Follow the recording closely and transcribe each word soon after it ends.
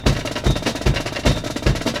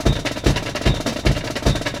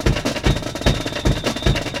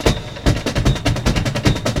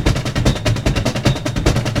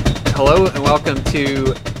Hello and welcome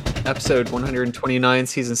to episode 129,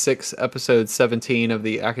 season 6, episode 17 of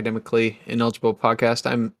the Academically Ineligible podcast.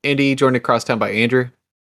 I'm Andy, joined across town by Andrew.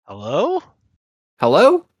 Hello?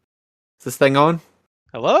 Hello? Is this thing on?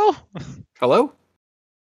 Hello? Hello?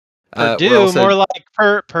 Purdue, more like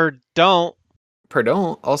per don't.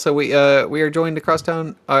 Pardon. Also, we are joined across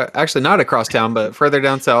town, actually not across town, but further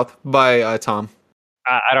down south by Tom.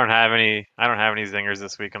 I don't have any zingers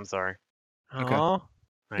this week. I'm sorry. Okay. Aw.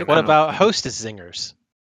 I What know. about hostess zingers?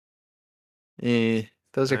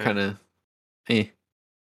 Those are kind of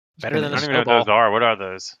Better than I a don't even know what snowball. those are. What are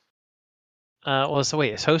those?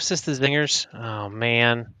 Is hostess the zingers? Oh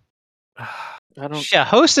man. I don't. Yeah,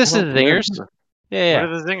 hostess is zingers. remember. Yeah. What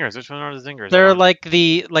are the zingers? Which one are the zingers? They're like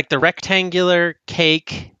the rectangular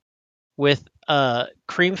cake with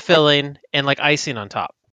cream filling and like icing on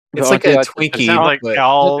top. It's But like a aren't they Twinkie. It sounds like but-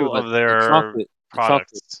 all like of their chocolate-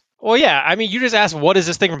 products. Well, yeah. I mean, you just asked what is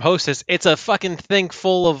this thing from Hostess? It's a fucking thing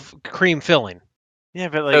full of cream filling. Yeah,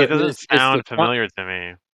 but like So it doesn't it's the sound cho- familiar to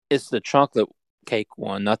me. It's the chocolate cake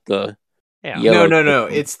one, not the. Yeah. Yellow No.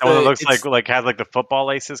 cake. It's The one that the looks it's- like has like the football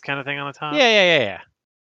laces kind of thing on the top. Yeah.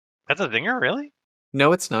 That's a zinger, really?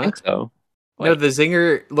 No, it's I not. think so. No, the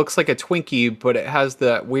zinger looks like a Twinkie, but it has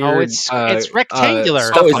that weird. it's rectangular.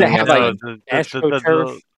 stuff Oh, does on it the have, outside. like,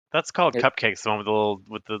 AstroTurf? That's called It- cupcakes. The one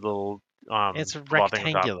with the little It's cloth thing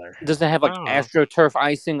on top. rectangular. Does it have like Oh. AstroTurf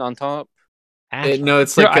icing on top? No,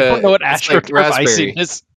 it's No, like I don't know what it's like AstroTurf raspberry. icing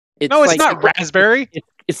is. It's No, it's like- not raspberry.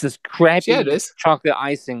 It's this crappy Yeah, it is. chocolate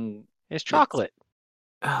icing. It's chocolate.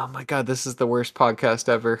 Oh my god, this is the worst podcast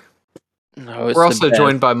ever. No, it's We're the also best.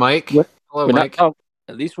 joined by Mike. What? Hello, We're not Mike.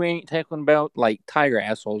 at least we ain't talking about like tiger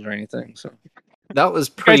assholes or anything. So That was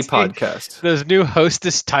guys see- pre-podcast. Those new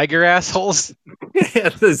Hostess tiger assholes.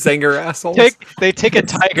 The zinger assholes. They take a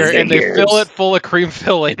tiger and they Zingers. fill it full of cream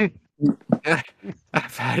filling.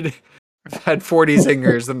 I've had 40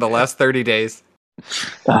 zingers in the last 30 days.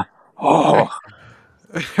 oh, All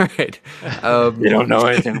right. you don't know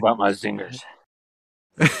anything about my zingers.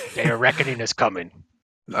 Their reckoning is coming.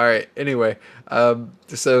 All right. Anyway,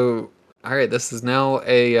 so all right, this is now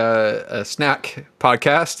a snack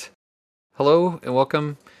podcast. Hello and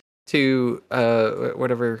welcome to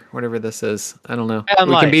whatever this is. I don't know. And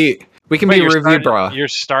life. We can Wait, be you're review starting- bra. You're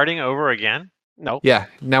starting over again? No, Yeah.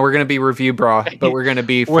 Now we're gonna be review bra, but we're gonna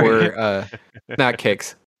be for snack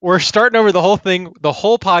cakes. we're starting over the whole thing. The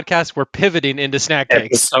whole podcast. We're pivoting into snack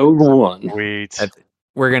cakes. Episode 1. Sweet.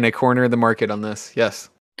 We're gonna corner the market on this. Yes.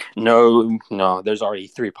 No, there's already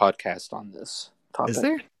 3 podcasts on this topic. Is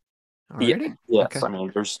there? Yeah. Already? Yes, Okay. I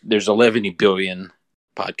mean there's 11 billion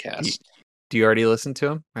podcasts. Do you already listen to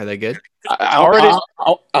them? Are they good? I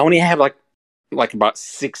only have like about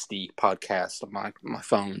 60 podcasts on my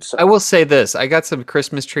phone. So I will say this: I got some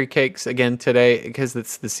Christmas tree cakes again today because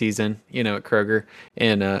it's the season, at Kroger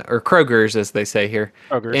and or Kroger's as they say here.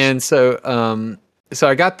 Ogres. And so, so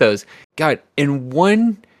I got those. God, in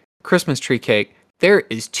one Christmas tree cake, there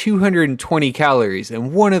is 220 calories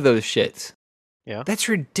in one of those shits. Yeah. That's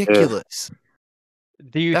ridiculous.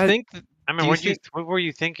 Do you that- think I Do mean, you what were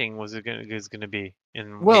you thinking was it gonna be?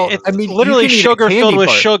 Well, it's I mean, you literally can eat a sugar candy filled with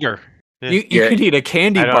bar. sugar? You Yeah. could eat a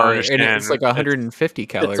candy I don't bar and it's understand. like 150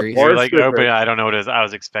 calories. bar You're like, sugar. open. I don't know what it is. I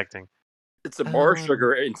was expecting. it's a bar Oh.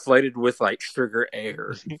 sugar inflated with like sugar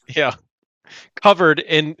air Yeah, covered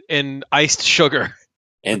in iced sugar.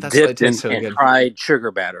 and that's why it dipped in tastes so good. fried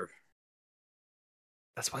sugar batter.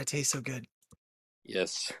 That's why it tastes so good.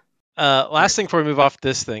 Yes. Last thing before we move off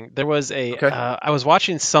this thing, there was a. Okay. I was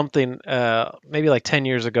watching something maybe like 10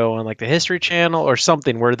 years ago on like the History Channel or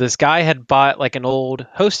something where this guy had bought like an old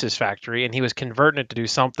Hostess factory and he was converting it to do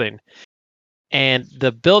something, and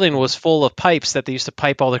the building was full of pipes that they used to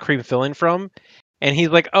pipe all the cream filling from. And he's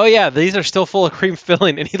like, "Oh yeah, these are still full of cream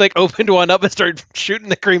filling." And he like opened one up and started shooting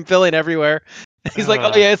the cream filling everywhere. And he's like,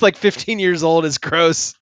 "Oh yeah, it's like 15 years old. It's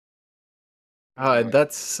gross."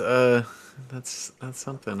 That's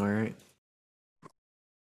something. All right.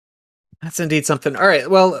 That's indeed something. All right.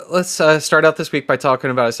 Well, let's start out this week by talking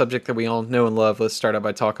about a subject that we all know and love. Let's start out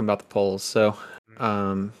by talking about the polls. So,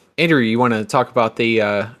 Andrew, you want to talk about the?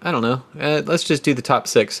 I don't know. Let's just do the top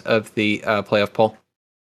 6 of the playoff poll.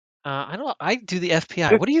 I don't. I do the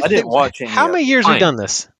FPI. What do you I think? didn't watch any How of many it. years Fine. we've done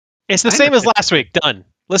this? It's the I same know. as last week. Done.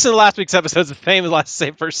 Listen to last week's episode. It's the same as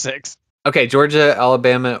same first 6. Okay, Georgia,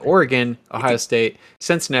 Alabama, Oregon, Ohio State,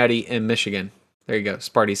 Cincinnati, and Michigan. There you go.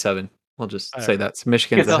 Sparty 7. We'll just say that's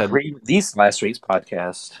Michigan's Because I ahead. read these last week's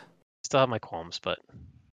podcast. Still have my qualms, but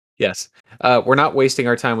Yes. We're not wasting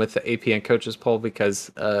our time with the APN coaches poll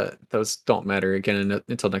because those don't matter again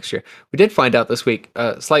until next year. We did find out this week,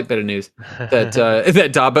 slight bit of news, that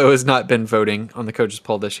that Dabo has not been voting on the coaches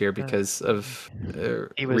poll this year because of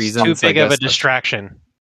he was reasons. too big I of a guess. distraction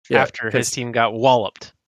Yeah, after his 'cause- team got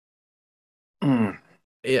walloped.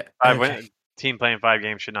 Yeah. Team playing 5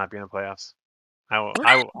 games should not be in the playoffs.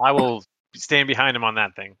 I will stand behind him on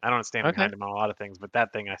that thing. I don't stand behind him on a lot of things, but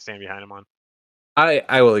that thing I stand behind him on.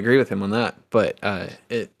 I will agree with him on that, but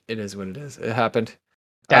it is what it is. It happened.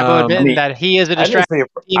 Dabo admitted that he is a distraction.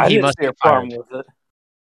 He must be a fired. problem with it.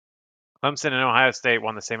 Clemson and Ohio State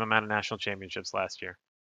won the same amount of national championships last year.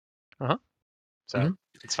 So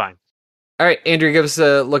it's fine. All right, Andrew, give us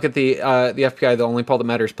a look at the FPI, the only poll that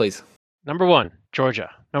matters, please. Number 1,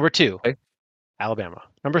 Georgia. Number 2, Okay. Alabama.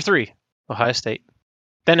 Number 3, Ohio State.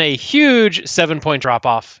 Then a huge 7-point drop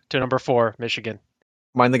off to number 4, Michigan.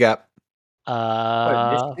 Mind the gap.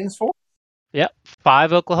 Michigan's 4? Yep.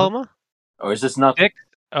 5, Oklahoma. Or is this not? 6,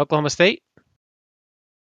 Oklahoma State.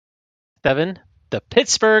 7, the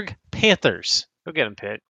Pittsburgh Panthers. Go get him,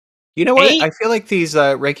 Pitt. You know what? 8? I feel like these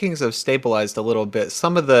rankings have stabilized a little bit.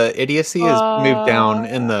 Some of the idiocy has moved down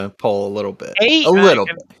in the poll a little bit. 8? A little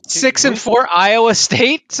bit. 6 and 4, Iowa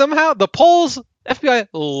State. Somehow the polls, FBI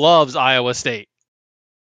loves Iowa State.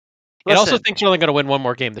 It also thinks you're only going to win one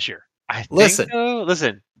more game this year. Listen.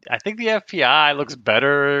 Listen. I think the FPI looks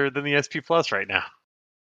better than the SP Plus right now.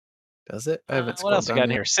 Does it? I haven't. What else we scrolled got down in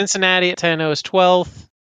yet. here? Cincinnati at 10-0 is 12th.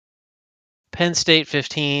 Penn State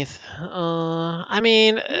 15th. I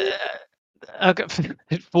mean, okay.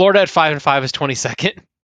 Florida at 5-5 is 22nd.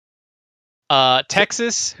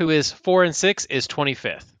 Texas, who is 4-6, is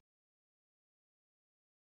 25th.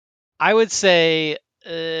 I would say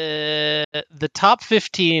the top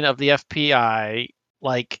 15 of the FPI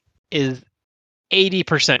is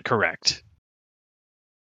 80% correct.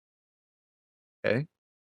 Okay.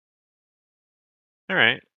 All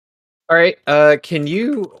right. All right. Can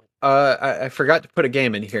you? I forgot to put a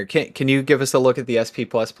game in here. Can you give us a look at the SP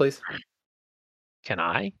Plus, please? Can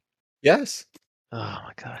I? Yes. Oh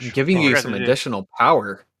my gosh. I'm giving Well, you we're some gonna do- additional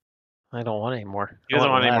power. I don't want any more. He doesn't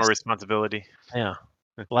want any more less. responsibility. Yeah.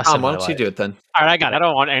 Less Tom, in why my don't you life. do it then? All right, I got I it.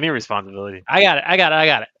 don't want any responsibility. I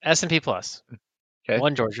got it. S&P Plus. Okay.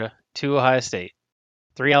 1 Georgia, 2 Ohio State,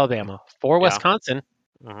 3 Alabama, 4 Yeah. Wisconsin,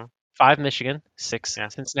 Mhm. 5 Michigan, 6 Yeah.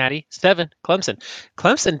 Cincinnati, 7 Clemson.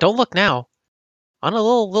 Clemson, don't look now, on a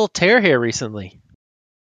little tear here recently.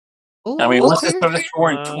 I mean, once they started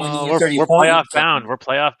scoring 20 and 30 we're points, playoff bound. We're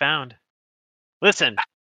playoff bound. Listen,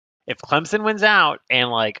 if Clemson wins out and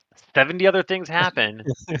 70 other things happen,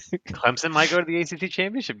 Clemson might go to the ACC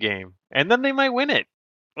championship game, and then they might win it.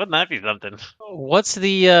 Wouldn't that be something? What's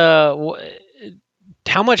the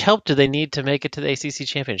how much help do they need to make it to the ACC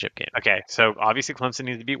championship game? Okay, so obviously Clemson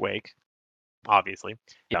needs to beat Wake, obviously,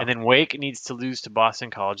 Yeah. and then Wake needs to lose to Boston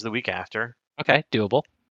College the week after, Okay, doable.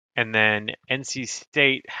 and then NC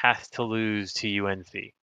State has to lose to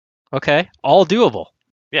UNC. Okay, all doable.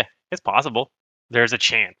 Yeah, it's possible. There's a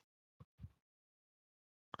chance.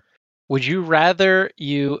 Would you rather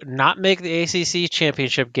you not make the ACC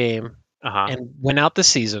championship game and win out the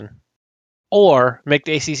season, or make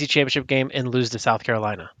the ACC championship game and lose to South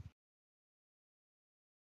Carolina?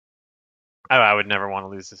 I would never want to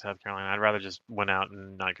lose to South Carolina. I'd rather just win out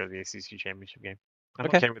and not go to the ACC championship game. I'm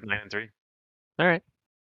Okay. okay with 9-3. All right.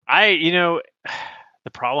 The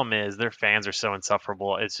problem is their fans are so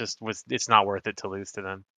insufferable. It's not worth it to lose to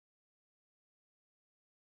them.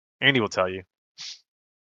 Andy will tell you.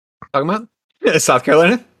 Talking about South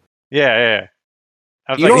Carolina? Yeah.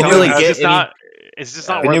 I was You don't really it's get just any- not. It's just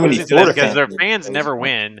not I worth knew when losing he to them Florida because their fans fans were never crazy.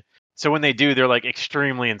 win. So when they do, they're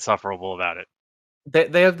extremely insufferable about it.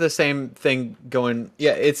 They have the same thing going.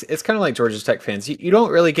 Yeah, it's kind of like Georgia Tech fans. You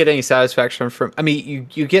don't really get any satisfaction from. I mean,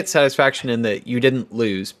 you get satisfaction in that you didn't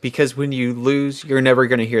lose, because when you lose, you're never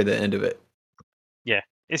going to hear the end of it. Yeah,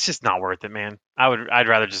 it's just not worth it, man. I'd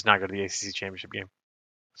rather just not go to the ACC championship game.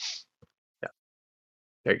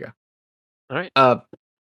 There you go. All right.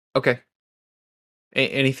 Okay.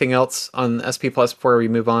 Anything else on SP Plus before we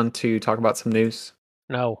move on to talk about some news?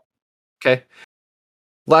 No. Okay.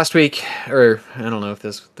 Last week, or I don't know if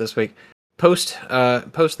this week, post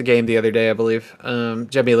the game the other day, I believe,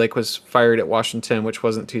 Jimmy Lake was fired at Washington, which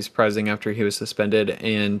wasn't too surprising after he was suspended,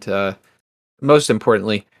 and most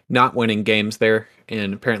importantly, not winning games there,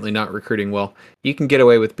 and apparently not recruiting well. You can get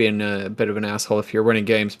away with being a bit of an asshole if you're winning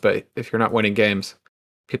games, but if you're not winning games,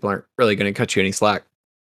 people aren't really going to cut you any slack.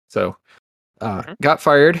 So, got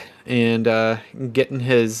fired and getting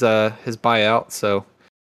his buyout. So,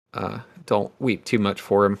 don't weep too much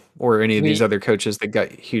for him or any of these other coaches that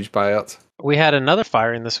got huge buyouts. We had another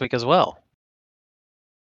firing this week as well.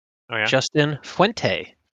 Oh yeah. Justin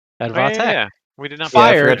Fuente at Oh, Va Tech. yeah. We did not. Yeah, I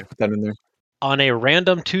Fired. forgot to put that in there. On a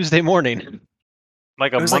random Tuesday morning.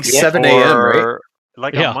 Like It a was month like 7 a.m., right? before.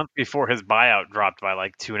 Like Yeah. a month before his buyout dropped by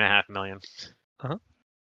like $2.5 million.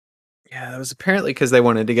 Yeah, that was apparently because they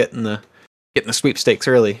wanted to get in the sweepstakes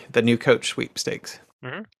early, the new coach sweepstakes.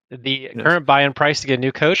 The Yes. current buy-in price to get a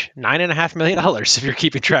new coach, $9.5 million. If you're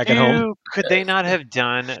keeping track at home. Could they not have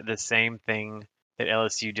done the same thing that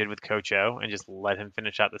LSU did with Coach O and just let him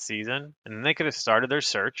finish out the season? And then they could have started their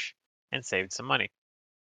search and saved some money.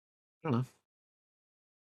 I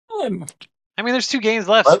mean, there's 2 games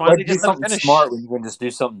left. So why don't Let's they do just let him something finish? smart when you can just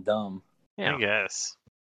do something dumb. I guess.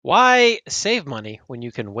 Why save money when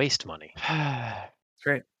you can waste money? That's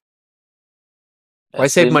right. Why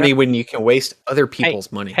save That's money when you can waste other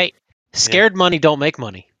people's money? Hey, scared money don't make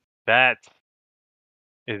money. That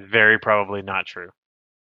is very probably not true.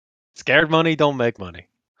 Scared money don't make money.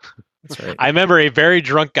 That's right. I remember a very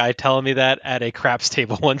drunk guy telling me that at a craps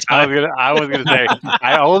table one time. I was gonna say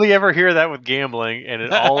I only ever hear that with gambling, and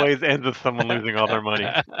it always ends with someone losing all their money.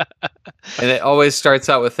 And it always starts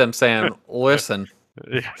out with them saying, "Listen,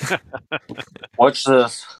 Watch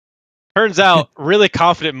this. Turns out, really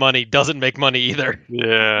confident money doesn't make money either.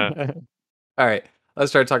 Yeah. all right,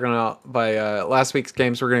 let's start talking about by last week's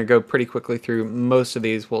games. We're going to go pretty quickly through most of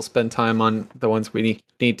these. We'll spend time on the ones we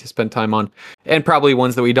need to spend time on, and probably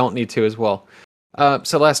ones that we don't need to as well.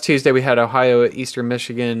 So last Tuesday we had Ohio at Eastern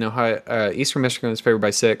Michigan. Eastern Michigan was favored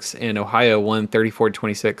by 6, and Ohio won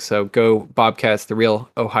 34-26. So go Bobcats, the real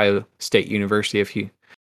Ohio State University, if you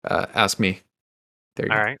ask me. There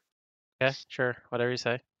you All go. right. Yeah, sure. Whatever you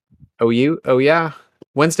say. OU, oh yeah.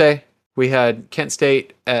 Wednesday we had Kent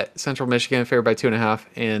State at Central Michigan, favored by 2.5,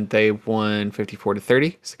 and they won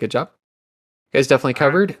 54-30. So good job. You guys definitely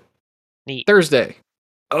covered. Neat. Thursday.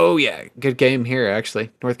 Oh yeah, good game here actually.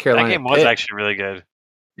 North Carolina. That game was Pitt. actually really good.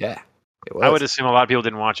 Yeah, it was. I would assume a lot of people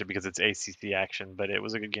didn't watch it because it's ACC action, but it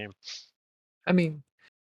was a good game. I mean,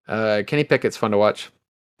 Kenny Pickett's fun to watch.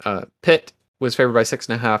 Pitt was favored by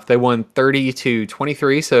 6.5. They won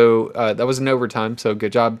 30-23, so that was an overtime. So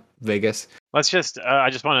good job, Vegas. Let's just.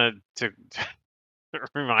 I just wanted to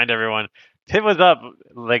remind everyone. Pitt was up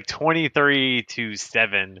like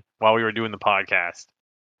 23-7 while we were doing the podcast,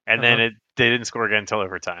 and then they didn't score again until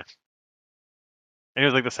overtime. And it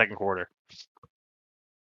was like the second quarter.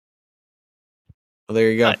 Well,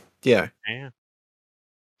 there you go. Yeah.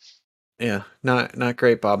 Yeah. Not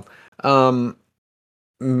great, Bob. It was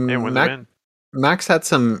a win. Max had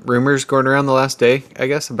some rumors going around the last day, I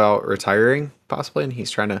guess, about retiring possibly, and he's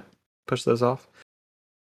trying to push those off.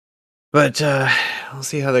 But we'll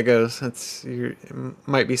see how that goes.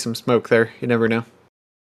 Might be some smoke there. You never know.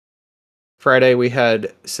 Friday we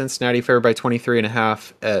had Cincinnati favored by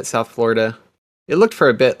 23.5 at South Florida. It looked for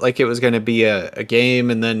a bit like it was going to be a game,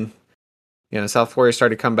 and then South Florida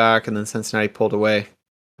started to come back, and then Cincinnati pulled away.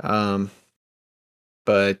 Yeah,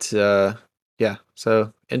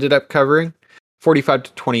 so ended up covering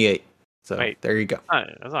 45-28. So Wait. there you go.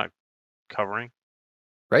 That's not covering.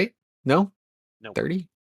 Right? No? No. 30?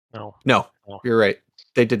 No. No, you're right.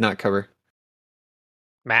 They did not cover.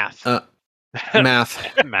 Math.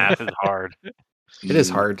 Math. Math is hard. It is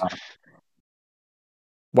hard.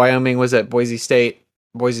 Wyoming was at Boise State.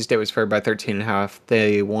 Boise State was favored by 13.5.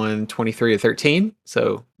 They won 23-13.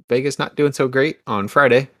 So Vegas not doing so great on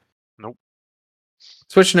Friday. Nope.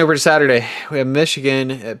 Switching over to Saturday, we have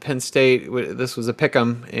Michigan at Penn State. This was a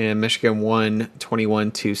pick'em, and Michigan won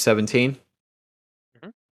 21-17.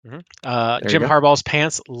 Jim go. Harbaugh's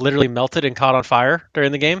pants literally melted and caught on fire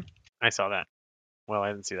during the game. I saw that. Well,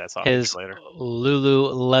 I didn't see that. I saw it His later.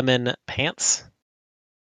 Lululemon pants.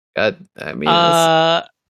 I mean,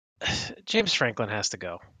 James Franklin has to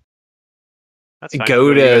go. That's fine.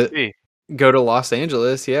 Go to USC. go to Los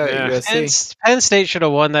Angeles. Yeah. USC. Penn State should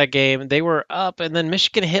have won that game. They were up, and then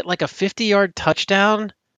Michigan hit like a 50-yard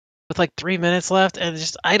touchdown with like 3 minutes left, and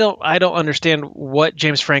just I don't understand what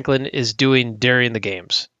James Franklin is doing during the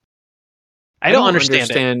games. I don't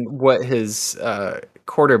understand what his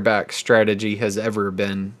quarterback strategy has ever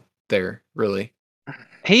been there, really.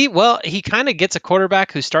 He kind of gets a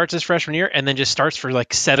quarterback who starts his freshman year and then just starts for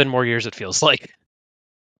like 7 more years, it feels like.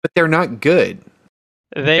 But they're not good.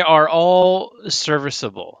 They are all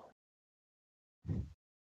serviceable.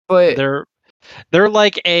 But they're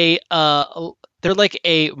like a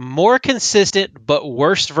more consistent but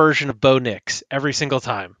worse version of Bo Nix every single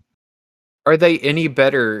time. are they any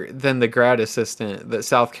better than the grad assistant that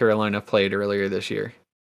South Carolina played earlier this year?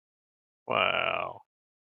 Wow.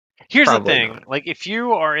 Here's Probably the thing. not. Like, if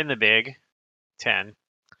you are in the Big Ten,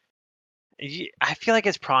 I feel like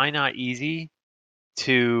it's probably not easy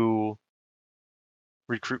to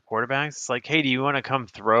recruit quarterbacks. It's like, hey, do you want to come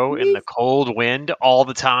throw in the cold wind all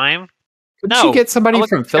the time? Couldn't No, you get somebody that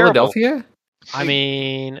from looks terrible. Philadelphia? I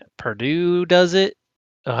mean, Purdue does it.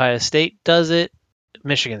 Ohio State does it.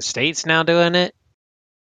 Michigan State's now doing it. I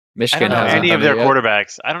Michigan don't know hasn't any of done their it yet.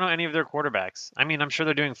 quarterbacks. I don't know any of their quarterbacks. I mean, I'm sure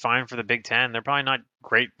they're doing fine for the Big Ten. They're probably not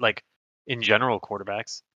great, like in general,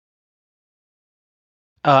 quarterbacks.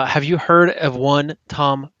 Have you heard of one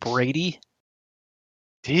Tom Brady?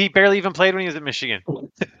 He barely even played when he was at Michigan.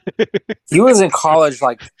 He was in college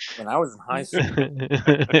like when I was in high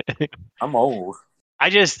school. I'm old.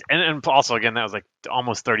 I just and also again that was like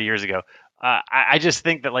almost 30 years ago. I just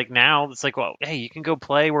think that like now it's like, well, hey, you can go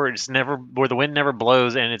play where the wind never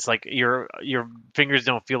blows and it's like your fingers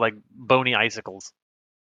don't feel like bony icicles.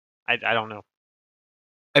 I don't know.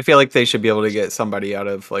 I feel like they should be able to get somebody out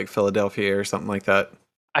of like Philadelphia or something like that.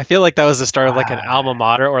 I feel like that was the start of like an alma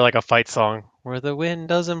mater or like a fight song where the wind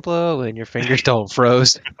doesn't blow and your fingers don't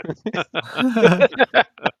froze.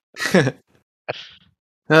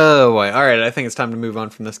 Oh boy! All right, I think it's time to move on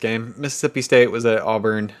from this game. Mississippi State was at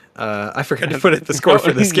Auburn. I forgot to put the score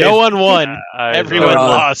for this game. No one won. Everyone Uh,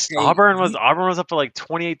 lost. Auburn was up to like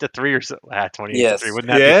 28-3 or so. 28-3. Yes. Wouldn't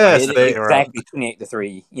that Yes, be they- Exactly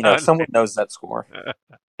 28-3. You know, someone knows that score. Well,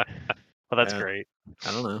 that's Yeah. great.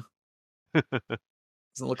 I don't know.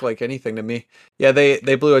 Doesn't look like anything to me. Yeah,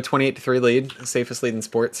 they blew a 28-3 lead, safest lead in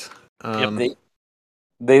sports.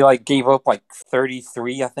 They like gave up like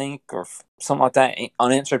 33, I think, or something like that,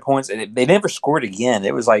 unanswered points, and they never scored again.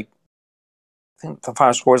 It was like, I think the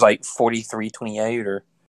final score was like 43-28 or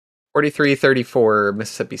 43-34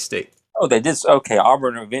 Mississippi State. oh, they did. Okay,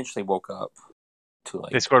 Auburn eventually woke up. Too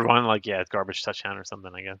late. They scored one like garbage touchdown or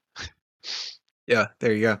something, I guess. Yeah,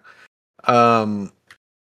 there you go.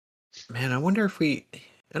 Man, I wonder if I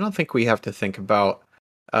don't think we have to think about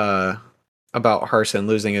Harsin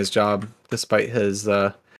losing his job despite his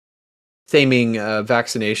seeming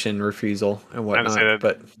vaccination refusal and I would whatnot. say that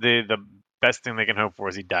But the best thing they can hope for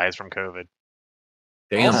is he dies from COVID.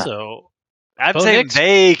 damn. Also, I'd Bo say Nix-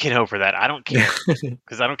 they can hope for that. I don't care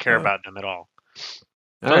because I don't care about them at all.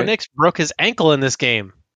 All Bo right. Nix broke his ankle in this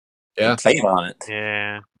game. Yeah. He played on it.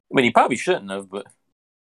 Yeah. I mean, he probably shouldn't have, but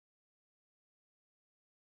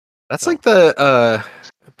That's like the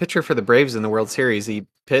pitcher for the Braves in the World Series. He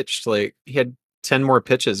pitched like he had 10 more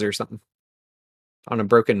pitches or something on a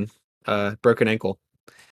broken ankle.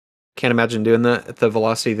 Can't imagine doing that at the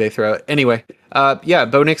velocity they throw it. Anyway, yeah,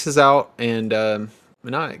 Bo Nix is out, and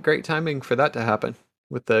not great timing for that to happen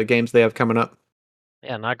with the games they have coming up.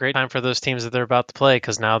 Yeah, not great time for those teams that they're about to play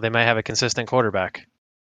because now they might have a consistent quarterback.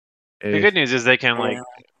 The good news is they can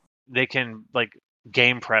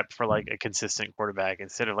game prep for like a consistent quarterback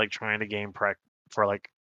instead of like trying to game prep for like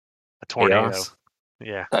a tornado. Chaos.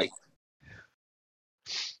 Yeah.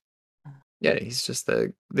 Yeah, he's just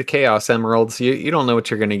the Chaos Emeralds. You don't know what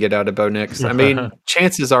you're going to get out of Bo Nix. I mean,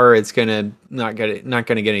 chances are it's going to not get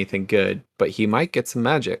anything good, but he might get some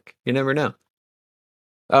magic. You never know.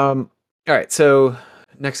 All right, so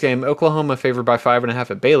next game, Oklahoma favored by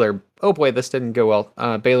 5.5 at Baylor. Oh boy, this didn't go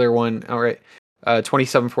well. Baylor won outright,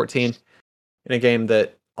 27-14, in a game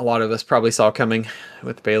that a lot of us probably saw coming,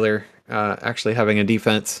 with Baylor actually having a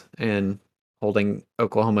defense and holding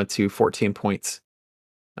Oklahoma to 14 points.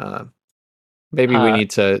 Maybe we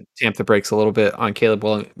need to tamp the brakes a little bit on Caleb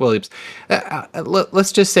Williams.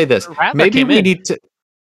 Let's just say this. Rattler Maybe came we in. need to...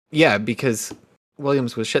 Yeah, because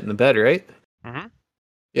Williams was shit in the bed, right? Mm-hmm.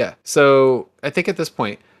 Yeah. So I think at this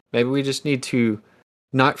point, maybe we just need to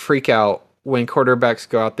not freak out when quarterbacks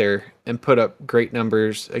go out there and put up great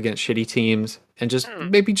numbers against shitty teams and just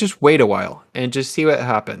maybe just wait a while and just see what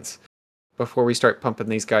happens before we start pumping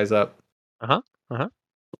these guys up.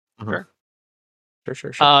 Sure.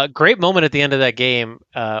 Great moment at the end of that game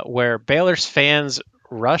where Baylor's fans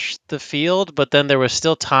rushed the field, but then there was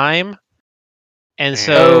still time. And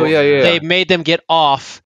so they made them get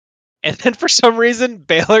off. And then for some reason,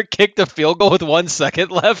 Baylor kicked a field goal with 1 second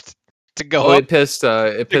left to go up. It pissed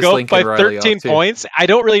Lincoln by Riley 13 off too. points. I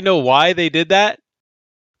don't really know why they did that,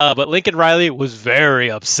 but Lincoln Riley was very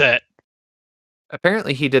upset.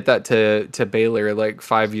 Apparently, he did that to Baylor like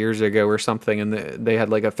 5 years ago or something, and they had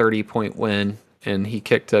like a 30-point win, and he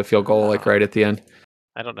kicked a field goal like right at the end.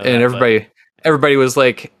 I don't know. And everybody was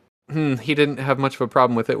like, he didn't have much of a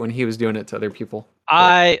problem with it when he was doing it to other people.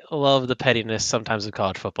 I love the pettiness sometimes of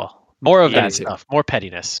college football. More of that stuff. More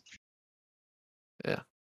pettiness. Yeah.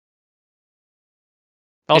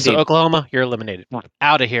 Also, Indeed. Oklahoma, you're eliminated.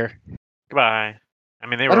 Out of here. Goodbye. I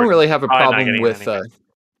mean, I don't really have a problem with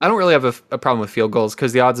I don't really have a problem with field goals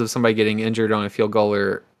because the odds of somebody getting injured on a field goal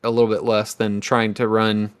are a little bit less than trying to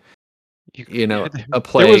run, a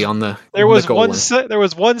play on the There on the was goal line. there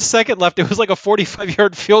was 1 second left. It was like a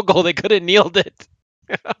 45-yard field goal. They could have kneeled it.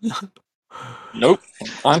 Nope.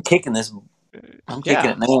 I'm kicking this. I'm kicking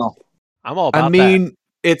Yeah. it now. I'm all about I mean,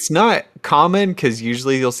 it's not common because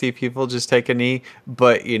usually you'll see people just take a knee,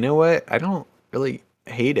 but you know what? I don't really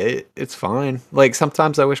hate it. It's fine. Like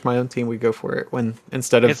sometimes I wish my own team would go for it when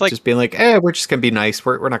instead of It's like- just being like, we're just gonna be nice.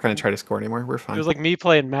 We're not gonna try to score anymore. We're that. It fine. was like me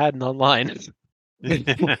playing Madden online.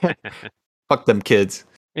 Fuck them kids.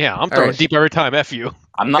 Yeah, I'm throwing right. deep every time. F you.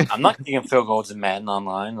 I'm not kicking field goals in Madden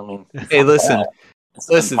online. I mean, Hey, listen, it's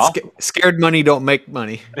listen. impossible. Scared money don't make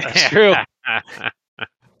money. That's true.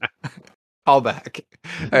 All back.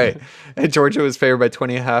 All right. And Georgia was favored by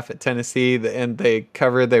 20.5 at Tennessee, and they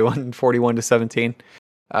covered. They won 41-17.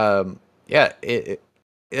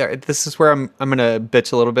 This is where I'm gonna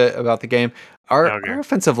bitch a little bit about the game. Our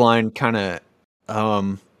offensive line kind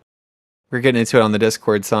of we're getting into it on the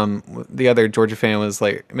Discord. The other Georgia fan was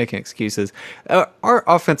like making excuses. Our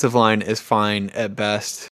offensive line is fine at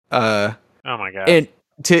best. Oh my god! And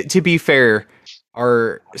to be fair,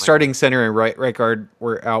 our starting center and right guard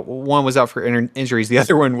were out. One was out for injuries. The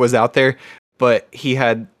other one was out there, but he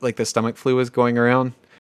had like the stomach flu was going around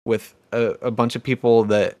with a bunch of people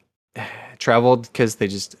that traveled because they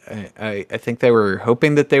just I think they were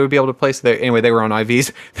hoping that they would be able to play. So they were on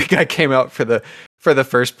IVs. The guy came out for the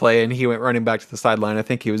first play and he went running back to the sideline. I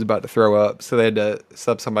think he was about to throw up, so they had to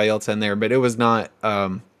sub somebody else in there. But it was not.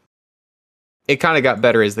 It kind of got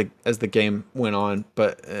better as the game went on,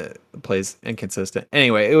 but the play's inconsistent.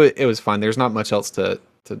 Anyway, it was fine. There's not much else to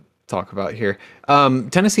talk about here.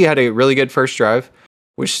 Tennessee had a really good first drive,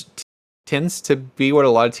 which tends to be what a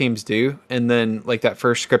lot of teams do, and then like that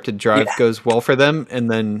first scripted drive goes well for them, and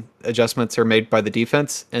then adjustments are made by the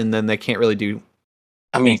defense, and then they can't really do.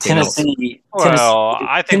 I mean, Tennessee. Well,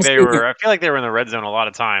 I think they were. I feel like they were in the red zone a lot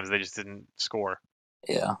of times. They just didn't score.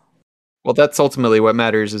 Yeah. Well, that's ultimately what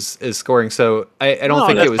matters is scoring. So I don't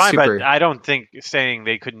think it was fine, super. But I don't think saying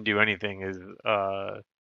they couldn't do anything is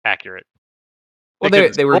accurate. Well, they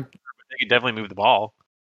were. They could definitely move the ball.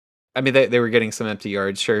 I mean, they were getting some empty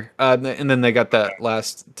yards, sure, and then they got that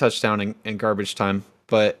last touchdown in garbage time.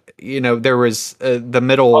 But there was the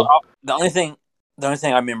middle. Well, the only thing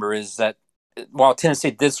I remember is that while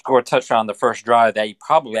Tennessee did score a touchdown on the first drive, they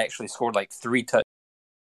probably actually scored like 3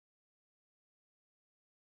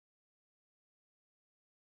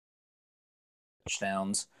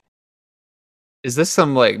 touchdowns. Is this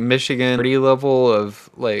some like Michigan level of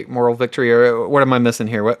like moral victory, or what am I missing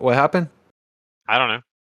here? What happened? I don't know.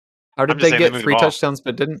 How did they get 3 touchdowns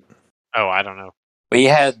but didn't? Oh, I don't know. But he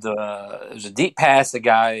had it was a deep pass. The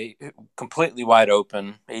guy completely wide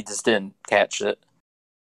open. He just didn't catch it.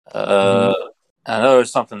 I know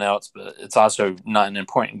there's something else, but it's also not an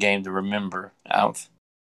important game to remember.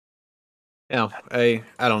 Yeah, I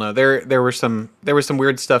don't know. There was some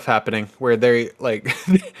weird stuff happening where they like.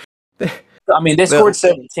 I mean, they scored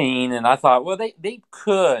 17, and I thought, well, they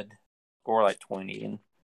could score like 20, and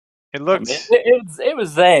it looked. It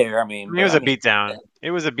was there. I mean, it was a beatdown.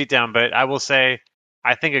 It was a beatdown, but I will say,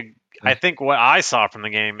 I think what I saw from the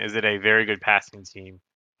game is that a very good passing team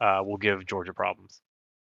will give Georgia problems.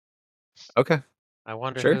 Okay. I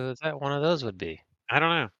wonder who that one of those would be. I don't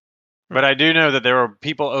know. But I do know that there were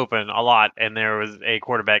people open a lot, and there was a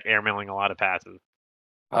quarterback airmailing a lot of passes.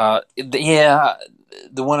 Yeah,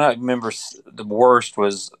 the one I remember the worst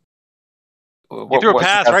was he threw a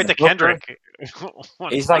pass right to Kendrick.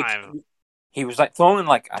 He's like, he was like throwing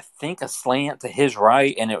like I think a slant to his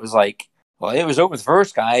right, and it was like, well, it was over the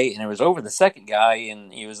first guy, and it was over the second guy,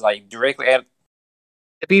 and he was like directly at.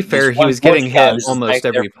 To be fair, he was getting hit almost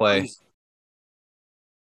every play.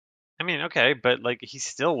 I mean, okay, but like he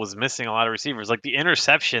still was missing a lot of receivers. Like the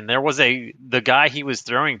interception, the guy he was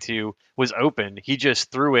throwing to was open. He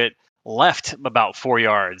just threw it left about 4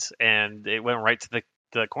 yards, and it went right to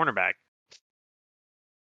the cornerback.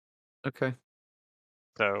 Okay.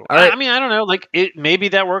 So right. I mean, I don't know. Like maybe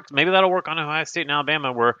that worked. Maybe that'll work on Ohio State and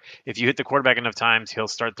Alabama, where if you hit the quarterback enough times, he'll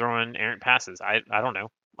start throwing errant passes. I don't know.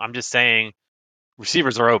 I'm just saying,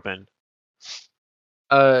 receivers are open.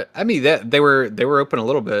 I mean that they were open a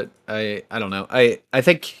little bit. I don't know. I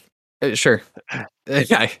think sure.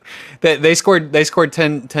 They scored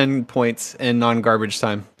 10 points in non-garbage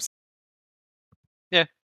time. Yeah.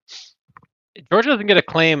 Georgia doesn't get a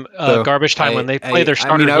claim garbage time when they play their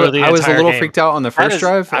starters. I was a little freaked out on the first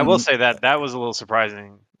drive. I will say that was a little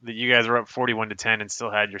surprising that you guys were up 41-10 and still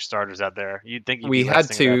had your starters out there. You'd think you'd We be had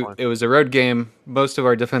resting at that to. point. It was a road game. Most of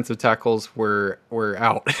our defensive tackles were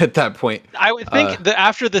out at that point. I would think that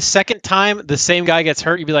after the second time the same guy gets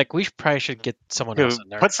hurt, you'd be like, we probably should get someone else in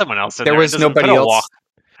there. Put someone else in There there. was It doesn't- nobody put a else. walk-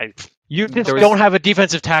 You just There was- don't have a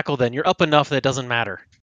defensive tackle then. You're up enough that it doesn't matter.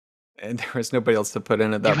 And there was nobody else to put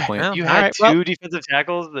in at that point. Well, You all had right, two well. defensive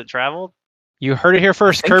tackles that traveled. You heard it here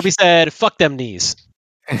first. think- Kirby said, fuck them knees.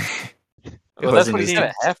 It Well, that's wasn't what he his-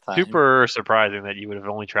 said at halftime. Super surprising that you would have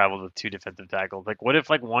only traveled with two defensive tackles. Like, what if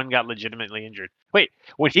like one got legitimately injured? Wait,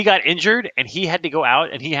 when he got injured and he had to go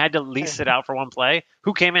out and he had to at least sit out for one play,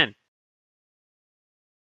 who came in?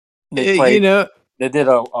 They played, You know, they did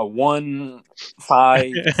a 1-5.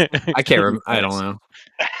 I can't remember. I don't know.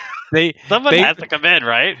 Someone They- has to come in,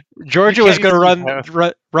 right? Georgia You was can't going to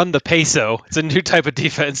use- run the peso. It's a new type of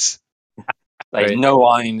defense. Like Right. no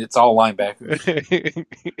line. It's all linebackers.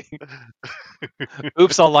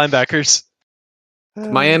 Oops, all linebackers.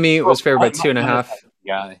 Miami was favored by 2.5.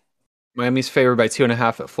 Guy. Miami's favored by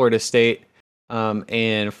 2.5 at Florida State,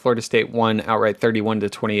 and Florida State won outright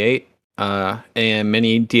 31-28. And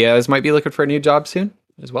Manny Diaz might be looking for a new job soon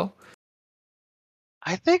as well.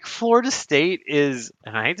 I think Florida State is,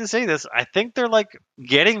 and I hate to say this, I think they're like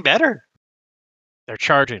getting better. They're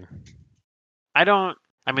charging. I mean,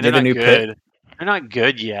 They're they're the not new Pitt. good. They're not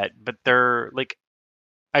good yet, but they're like,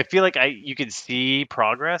 I feel like you can see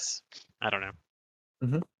progress. I don't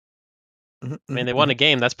know. I mean, they won a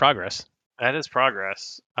game. That's progress. That is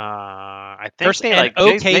progress. I think First they an like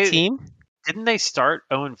okay team. Didn't they start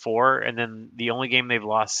 0-4, and then the only game they've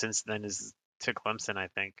lost since then is to Clemson, I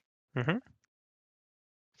think. They're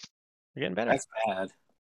getting better. That's bad.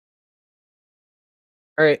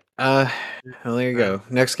 All right. Well, there you go.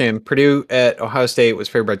 Next game, Purdue at Ohio State was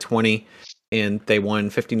favored by 20, and they won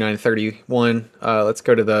 59-31. Let's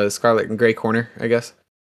go to the Scarlet and Gray corner, I guess.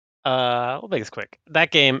 We'll make this quick.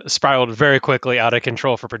 That game spiraled very quickly out of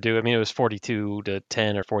control for Purdue. I mean, it was 42-10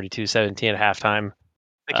 or 42-17 at halftime.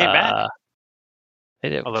 They came back. They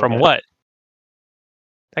did. A little From bit. what?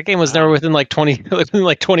 That game was never within like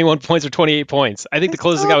 21 points or 28 points. I think the It's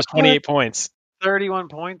closest so I was 28 points. 31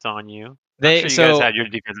 points on you. They I'm sure so you guys had your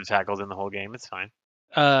defensive tackles in the whole game. It's fine.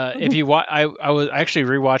 if you watch, I actually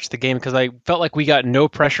rewatched the game because I felt like we got no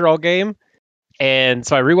pressure all game, and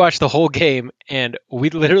so I rewatched the whole game, and we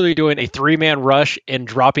literally doing a 3-man rush and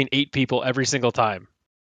dropping 8 people every single time,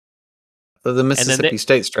 The Mississippi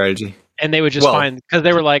State strategy. and they would just Well- find because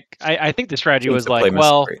they were like, I think the strategy Teams was that play like,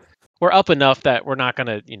 well, Mississippi. we're up enough that we're not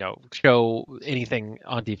gonna show anything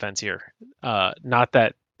on defense here. Not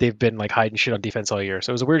that they've been like hiding shit on defense all year, so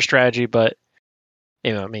it was a weird strategy, but.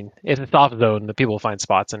 I mean, it's a soft zone. The people will find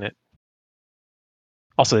spots in it.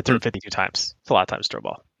 Also, they threw it 52 times. It's a lot of times to throw a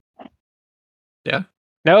ball. Yeah.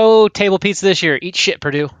 No table pizza this year. Eat shit,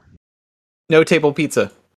 Purdue. No table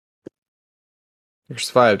pizza. You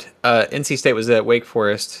survived. NC State was at Wake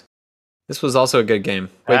Forest. This was also a good game.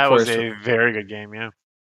 Wake That was Forest. a very good game, yeah.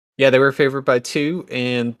 Yeah, they were favored by 2,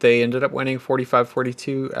 and they ended up winning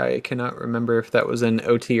 45-42. I cannot remember if that was an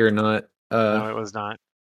OT or not. No, it was not.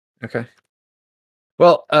 Okay.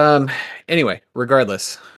 Well, anyway,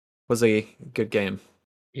 regardless, was a good game.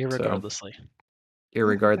 Irregardlessly.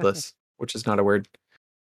 Irregardless, which is not a word.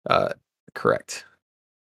 Correct.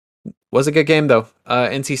 Was a good game though.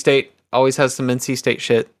 NC State always has some NC State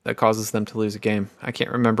shit that causes them to lose a game. I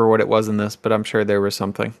can't remember what it was in this, but I'm sure there was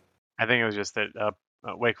something. I think it was just that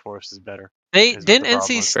Wake Forest is better. They Is what didn't the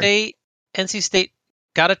problem NC State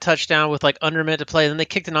got a touchdown with like under a minute to play. Then they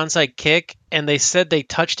kicked an onside kick, and they said they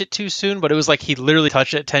touched it too soon, but it was like he literally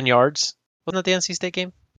touched it at 10 yards. Wasn't that the NC State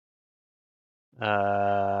game?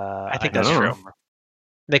 I think that's don't true. remember.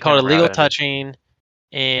 They called it Never illegal had it. touching,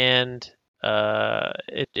 and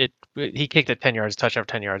he kicked it 10 yards, touchdown for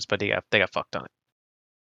 10 yards, but they got fucked on it.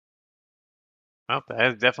 Well, that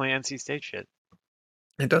is definitely NC State shit.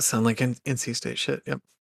 It does sound like NC State shit. Yep.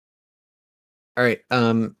 All right.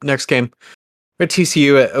 Next game, we had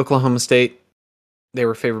TCU at Oklahoma State. They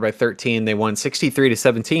were favored by 13. They won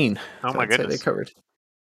 63-17. Oh my I'd say goodness. they covered.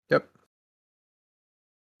 Yep.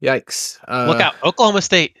 Yikes. Look out, Oklahoma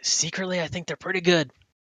State. Secretly, I think they're pretty good.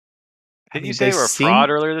 Didn't mean, you say they they were a seem- fraud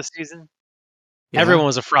earlier this season? Yeah, Everyone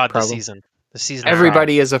was a fraud this probably. season. The season.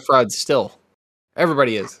 Everybody is a fraud still.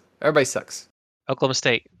 Everybody is. Everybody sucks. Oklahoma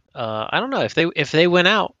State. I don't know if they win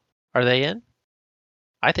out, are they in?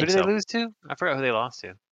 I Who think did so. they lose to? I forgot who they lost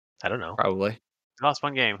to. I don't know. Probably. They lost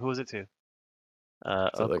one game. Who was it to? Is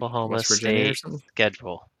it like Oklahoma West Virginia or State something?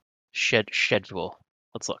 schedule.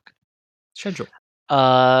 Let's look. Schedule.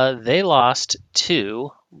 They lost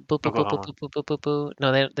to. Oklahoma.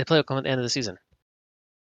 No, they play Oklahoma at the end of the season.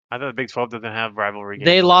 I thought the Big 12 doesn't have rivalry games.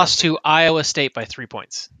 They on lost Saturday. to Iowa State by 3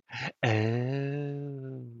 points. Oh.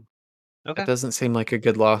 Okay. That doesn't seem like a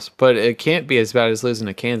good loss, but it can't be as bad as losing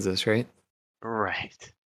to Kansas, right?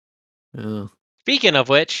 Right. Oh. Speaking of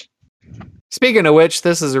which, Speaking of which,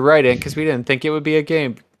 this is a write-in because we didn't think it would be a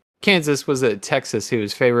game. Kansas was at Texas, who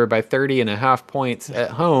was favored by 30.5 points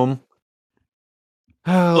at home.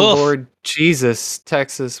 Oh, Oof. Lord Jesus,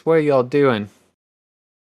 Texas, what are y'all doing?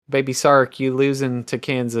 Baby Sark, you losing to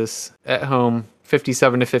Kansas at home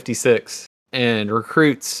 57-56. And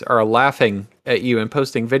recruits are laughing at you and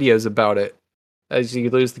posting videos about it as you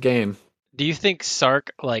lose the game. do you think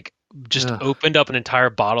Sark just Ugh. opened up an entire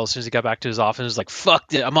bottle as soon as he got back to his office and was like,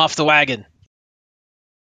 fuck it, I'm off the wagon?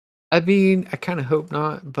 I mean, I kind of hope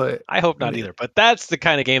not, but I hope not mean, either, but that's the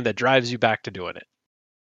kind of game that drives you back to doing it.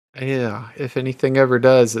 yeah, if anything ever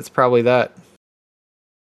does, it's probably that.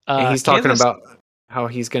 And he's talking Kansas- about how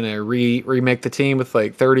he's going to remake the team with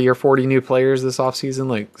like 30 or 40 new players this offseason.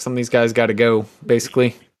 Like, some of these guys got to go,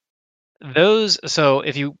 basically. So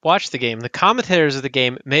if you watch the game, the commentators of the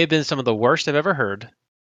game may have been some of the worst I've ever heard.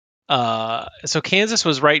 So Kansas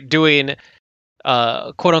was doing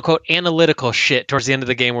quote unquote analytical shit towards the end of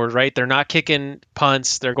the game, where they're not kicking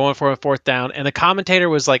punts, they're going for a fourth down, and the commentator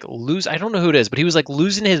was like I don't know who it is, but he was like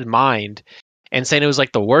losing his mind and saying it was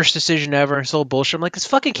like the worst decision ever. So bullshit. I'm like, it's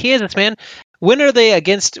fucking Kansas, man. When are they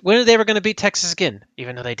ever going to beat Texas again?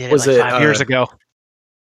 Even though they did it 5 years ago.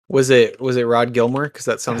 Was it Rod Gilmore? Because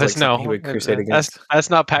that sounds like something he would crusade against. That's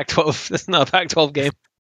not Pac-12. That's not a Pac-12 game.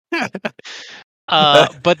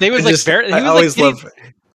 But they was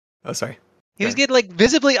Oh, sorry. He was getting like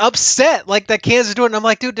visibly upset, like that Kansas doing. And I'm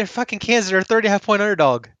like, dude, they're fucking Kansas. They're a 30.5 point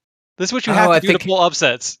underdog. This is what you have to do to pull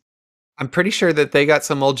upsets. I'm pretty sure that they got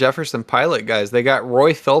some old Jefferson Pilot guys. They got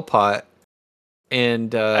Roy Philpott,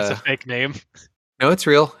 and that's a fake name. No, it's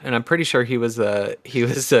real, and I'm pretty sure he was a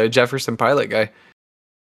Jefferson Pilot guy.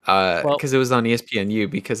 Because it was on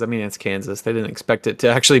ESPNU. Because I mean, it's Kansas. They didn't expect it to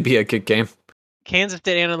actually be a good game. Kansas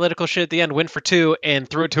did analytical shit at the end, went for 2, and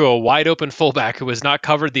threw it to a wide open fullback who was not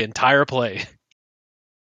covered the entire play.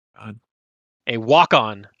 God. A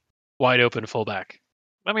walk-on wide open fullback.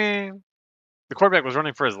 I mean, the quarterback was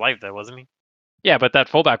running for his life, though, wasn't he? Yeah, but that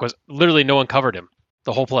fullback was literally no one covered him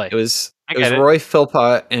the whole play. It was Roy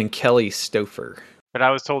Philpott and Kelly Stouffer. But I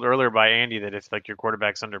was told earlier by Andy that if like your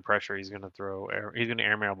quarterback's under pressure, he's going to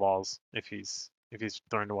airmail balls if he's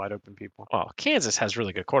throwing to wide open people. Well, Kansas has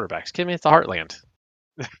really good quarterbacks. Kid me, it's the Heartland.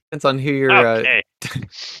 Depends on who you're. Okay.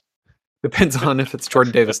 Depends on if it's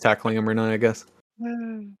Jordan Davis tackling him or not, I guess.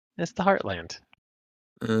 It's the Heartland.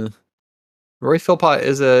 Roy Philpott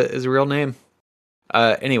is a real name.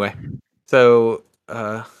 Anyway, so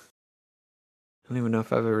I don't even know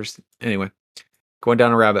if I've ever. Anyway, going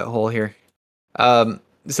down a rabbit hole here. So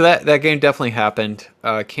that game definitely happened.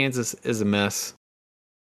 Kansas is a mess.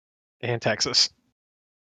 And Texas.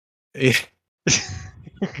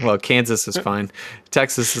 Well, Kansas is fine.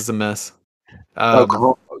 Texas is a mess.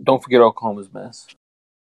 Don't forget Oklahoma's mess.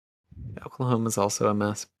 Oklahoma's also a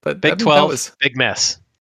mess. But Big 12, big mess.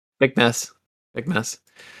 Big mess. Big mess.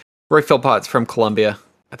 Roy Philpott's from Columbia.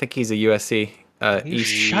 I think he's a USC.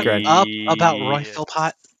 Shut up about Roy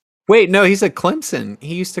Philpott. Wait, no, he's at Clemson.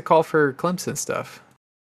 He used to call for Clemson stuff.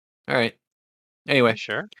 All right. Anyway,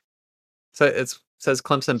 Sure. so it says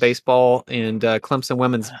Clemson baseball and Clemson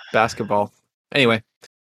women's basketball. Anyway,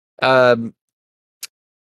 all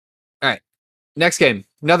right. Next game,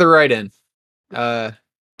 another write-in.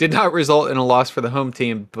 Did not result in a loss for the home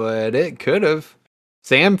team, but it could have.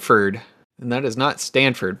 Samford, and that is not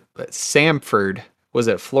Stanford, but Samford was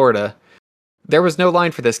at Florida. There was no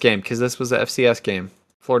line for this game because this was a FCS game.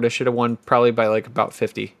 Florida should have won probably by like about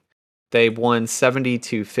 50. They won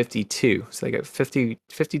 70-52. So they got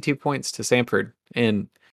 52 points to Samford. And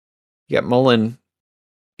you got Mullen,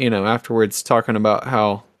 afterwards talking about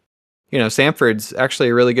how, Samford's actually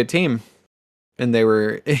a really good team. And they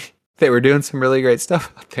were doing some really great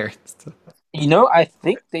stuff out there. I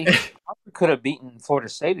think they probably could have beaten Florida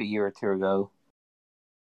State a year or two ago.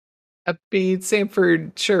 I mean,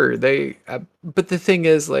 Samford, sure. But the thing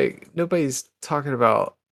is, like, nobody's talking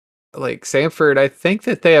about, like, Samford. I think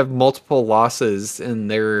that they have multiple losses in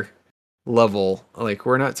their level. Like,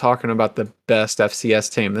 we're not talking about the best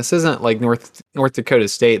FCS team. This isn't like North Dakota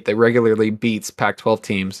State that regularly beats Pac-12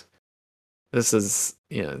 teams. This is,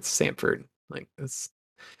 it's Samford. Like, it's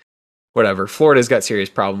whatever. Florida's got serious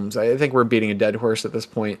problems. I think we're beating a dead horse at this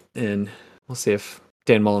point, and we'll see if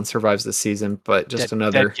Dan Mullen survives this season. But just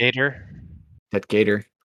another dead gator. Dead gator.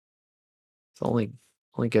 It's only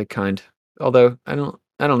good kind. Although I don't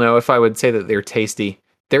know if I would say that they're tasty.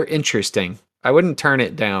 They're interesting. I wouldn't turn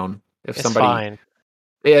it down if It's somebody. fine.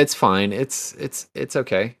 Yeah, it's fine. It's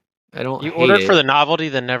okay. I don't You hate ordered for it. the novelty,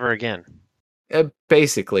 then never again.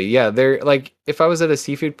 Basically, yeah. They're like, if I was at a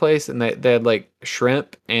seafood place and they had like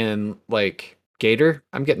shrimp and like gator,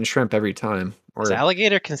 I'm getting shrimp every time. Is Or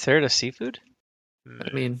alligator considered a seafood?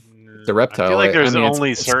 I mean, it's a I feel reptile. like I there's mean,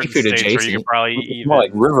 only it's certain seafood states where you could adjacent. probably It's more like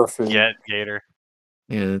even river food. get gator.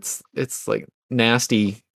 Yeah, it's like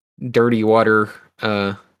nasty, dirty water.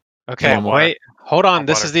 Okay, Animal. wait, hold on. Swamp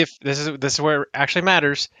water. This is where it actually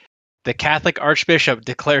matters. The Catholic Archbishop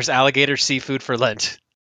declares alligator seafood for Lent.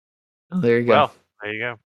 Oh, there you go. Well, there you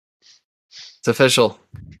go. It's official.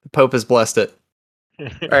 The Pope has blessed it.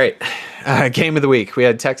 All right, game of the week. We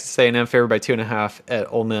had Texas A&M favored by 2.5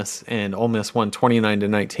 at Ole Miss, and Ole Miss won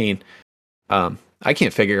 29-19. I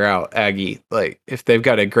can't figure out Aggie, like, if they've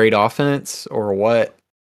got a great offense or what.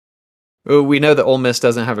 Well, we know that Ole Miss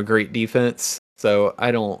doesn't have a great defense, so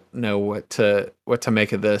I don't know what to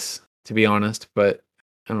make of this, to be honest. But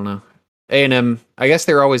I don't know. A&M, I guess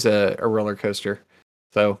they're always a roller coaster.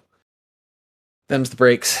 So them's the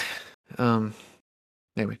breaks. Anyway,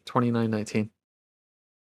 29-19.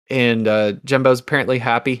 And Jimbo's apparently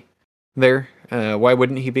happy there. Why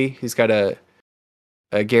wouldn't he be? He's got a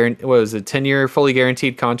guarantee. What was it? 10-year fully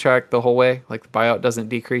guaranteed contract the whole way. Like the buyout doesn't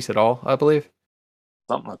decrease at all. I believe.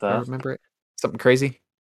 Something like If I that. remember it. Something crazy.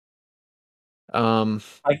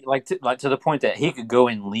 Like to the point that he could go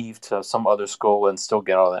and leave to some other school and still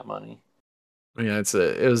get all that money. Yeah,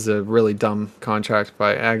 it was a really dumb contract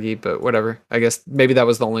by Aggie, but whatever. I guess maybe that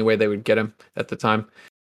was the only way they would get him at the time.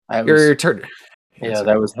 That Your was, turn. yeah,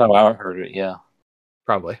 that was how I heard it. Yeah,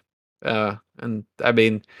 Probably. And I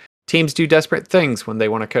mean, teams do desperate things when they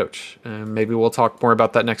want to coach. Maybe we'll talk more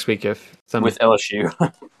about that next week if some. with LSU.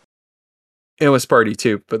 It was Sparty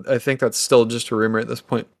too, but I think that's still just a rumor at this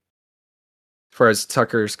point, as far as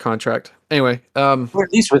Tucker's contract. Anyway, Or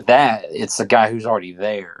at least with that, it's the guy who's already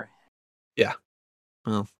there. yeah.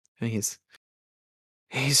 Well, he's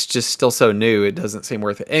just still so new. It doesn't seem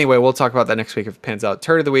worth it. Anyway, we'll talk about that next week if it pans out.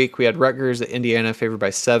 Turn of the week, we had Rutgers at Indiana favored by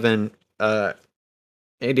 7.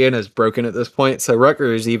 Indiana's broken at this point, so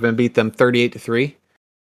Rutgers even beat them 38-3.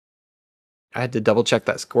 I had to double check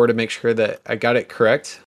that score to make sure that I got it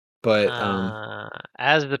correct. But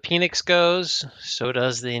As the Phoenix goes, so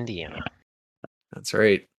does the Indiana. that's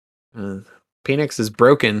right. Phoenix is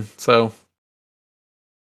broken, so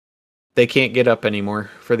they can't get up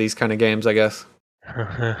anymore for these kind of games, I guess.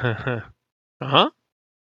 Uh-huh.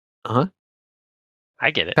 Uh-huh.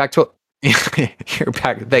 I get it. Pac-12. You're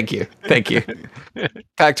back. Thank you.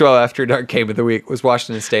 Pac-12 after dark game of the week was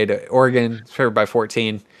Washington State at Oregon, favored by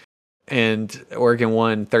 14. And Oregon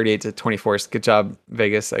won 38-24. Good job,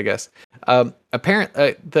 Vegas, I guess.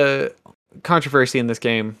 The controversy in this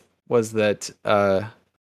game was that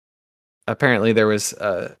apparently there was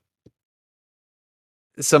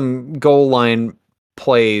some goal line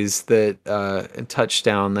plays that and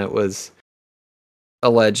touchdown that was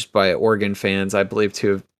alleged by Oregon fans, I believe,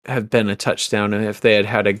 to have been a touchdown. And if they had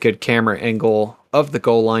had a good camera angle of the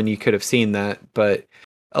goal line, you could have seen that. But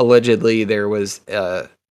allegedly, there was a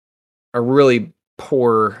really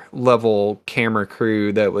poor level camera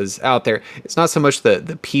crew that was out there. It's not so much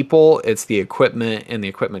the people, it's the equipment and the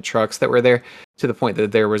equipment trucks that were there, to the point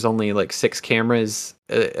that there was only like 6 cameras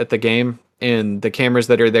at the game, and the cameras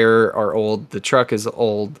that are there are old. The truck is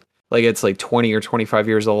old, like it's like 20 or 25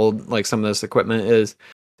 years old, like some of this equipment is.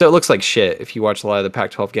 So it looks like shit if you watch a lot of the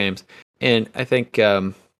Pac-12 games. And I think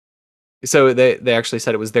so they actually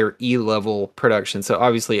said it was their E-level production. So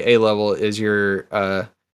obviously A-level is your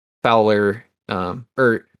Fowler,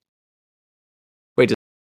 or wait, does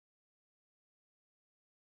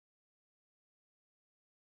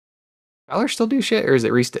Fowler still do shit, or is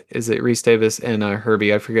it Reese Davis and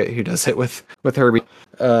Herbie? I forget who does it with Herbie.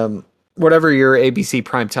 Whatever your ABC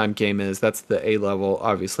primetime game is, that's the A level,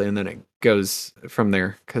 obviously, and then it goes from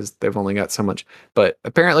there because they've only got so much. But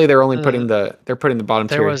apparently, they're only putting the bottom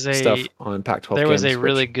there tier was a- stuff on Pac-12 There games. was a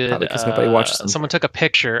really which good. probably 'cause nobody watches them. Someone took a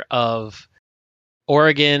picture of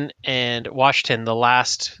Oregon and Washington the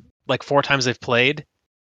last like 4 times they've played,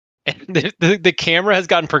 and the camera has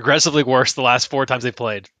gotten progressively worse the last 4 times they've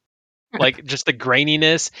played. Like just the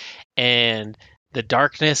graininess and the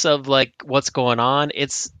darkness of like what's going on.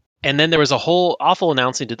 And then there was a whole awful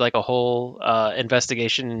announcing did like a whole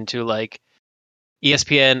investigation into like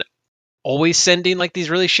ESPN always sending like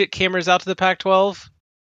these really shit cameras out to the Pac-12.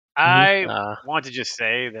 I Uh, want to just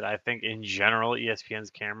say that I think in general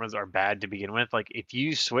ESPN's cameras are bad to begin with. Like if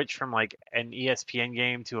you switch from like an ESPN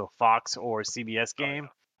game to a Fox or CBS game,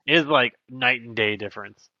 it is like night and day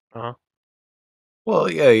difference.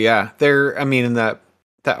 Well, yeah. I mean, in that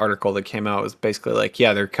that article that came out was basically like,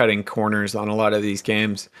 yeah, they're cutting corners on a lot of these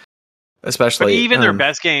games, especially. But even their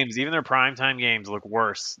best games, even their primetime games, look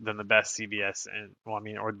worse than the best CBS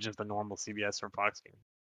or just the normal CBS or Fox game.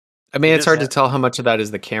 I mean, it's hard to tell how much of that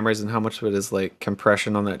is the cameras and how much of it is like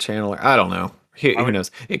compression on that channel. I don't know. Who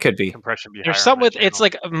knows? It could be. Compression be There's higher some on that with it's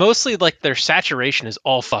channel. like mostly like their saturation is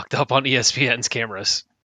all fucked up on ESPN's cameras.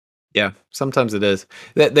 Yeah, sometimes it is.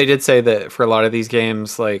 They did say that for a lot of these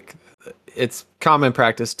games, like it's common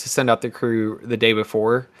practice to send out the crew the day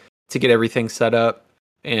before to get everything set up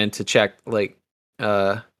and to check like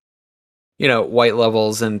white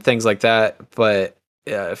levels and things like that. But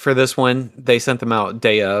for this one, they sent them out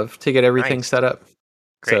day of to get everything Nice. set up.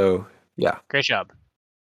 Great. So yeah, Great job.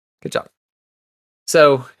 good job.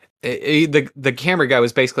 So the camera guy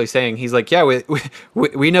was basically saying, he's like, yeah,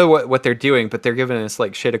 we know what they're doing, but they're giving us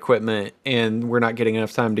like shit equipment and we're not getting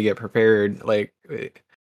enough time to get prepared. Like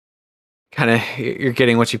kind of you're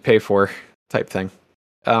getting what you pay for type thing.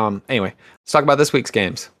 Anyway, let's talk about this week's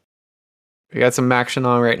games. We got some action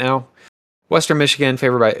on right now. Western Michigan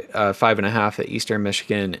favored by 5.5 at Eastern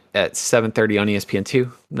Michigan at 7:30 on ESPN2.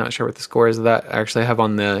 I'm not sure what the score is of that. I actually have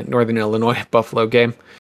on the Northern Illinois Buffalo game.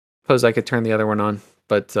 Suppose I could turn the other one on,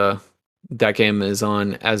 but that game is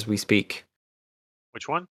on as we speak. Which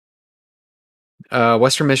one?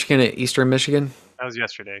 Western Michigan at Eastern Michigan. That was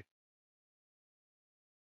yesterday.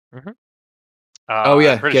 Mhm. Oh,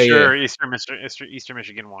 yeah. I'm pretty Yeah, sure yeah. Eastern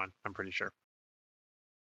Michigan won. I'm pretty sure.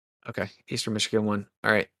 Okay, Eastern Michigan won.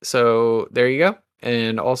 All right, so there you go.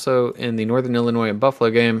 And also in the Northern Illinois and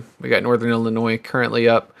Buffalo game, we got Northern Illinois currently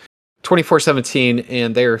up 24-17,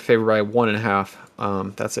 and they are favored by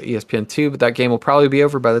 1.5. That's at ESPN2, but that game will probably be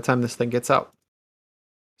over by the time this thing gets out.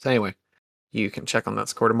 So anyway, you can check on that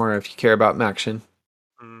score tomorrow if you care about action.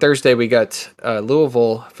 Thursday, we got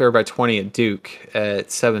Louisville favored by 20 at Duke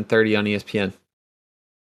at 7:30 on ESPN.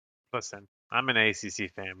 Listen, I'm an ACC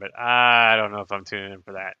fan, but I don't know if I'm tuning in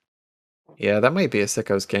for that. Yeah, that might be a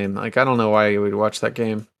sickos game. Like, I don't know why you would watch that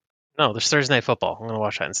game. No, there's Thursday Night Football. I'm gonna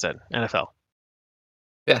watch that instead. NFL.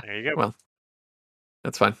 Yeah, There you go. well,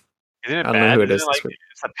 that's fine. Isn't it I don't bad? know who it Isn't is it this like week.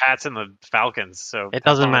 it's the Pats and the Falcons? So It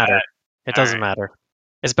doesn't what's wrong with matter. that? It doesn't Alright. matter.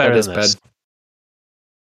 It's better That is than this. bad.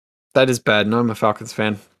 That is bad. No, I'm a Falcons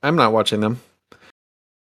fan. I'm not watching them.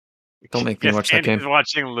 Don't make me Yes, watch that Andy's game.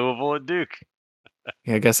 watching Louisville and Duke.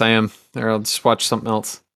 Yeah, I guess I am. Or I'll just watch something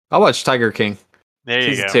else. I'll watch Tiger King. There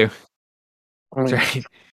you Season go. 2. I mean, That's right.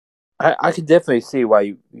 I could definitely see why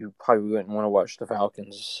you probably wouldn't want to watch the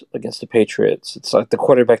Falcons against the Patriots. It's like the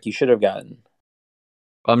quarterback you should have gotten.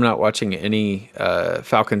 I'm not watching any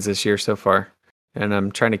Falcons this year so far, and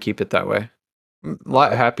I'm trying to keep it that way. I'm a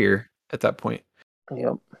lot happier at that point.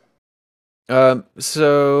 Yep.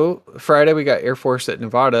 So Friday we got Air Force at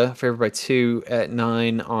Nevada, favored by 2 at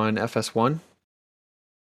 9 on FS1.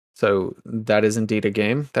 So that is indeed a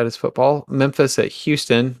game. That is football. Memphis at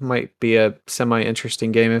Houston might be a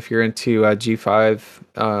semi-interesting game if you're into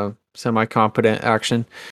G5 semi-competent action.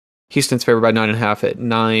 Houston's favored by 9.5 at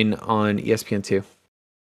 9 on ESPN2.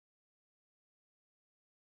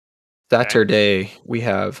 Saturday we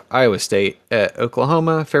have Iowa State at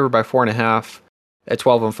Oklahoma, favored by 4.5 at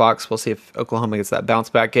 12 on Fox. We'll see if Oklahoma gets that bounce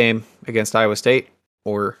back game against Iowa State,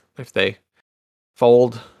 or if they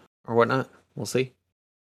fold or whatnot. We'll see.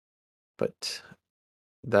 But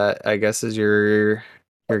that, I guess, is your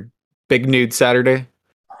big nude Saturday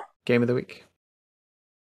game of the week.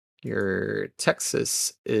 Your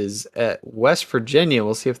Texas is at West Virginia.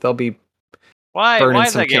 We'll see if they'll be Why burning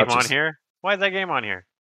is some that game on couches. here? Why is that game on here?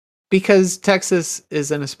 Because Texas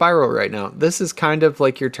is in a spiral right now. This is kind of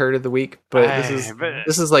like your turd of the week, but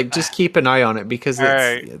this is like, just keep an eye on it because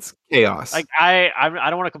it's chaos. Like I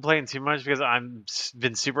don't want to complain too much because I'm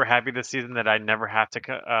been super happy this season that I never have to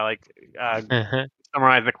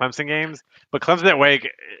summarize the Clemson games. But Clemson at Wake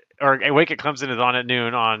or Wake at Clemson is on at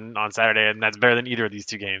noon on Saturday, and that's better than either of these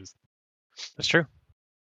two games. That's true.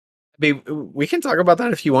 I mean, we can talk about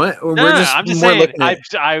that if you want. I'm just saying. looking at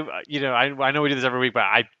I know we do this every week, but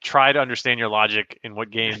I try to understand your logic in what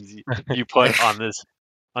games you put on this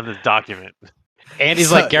document.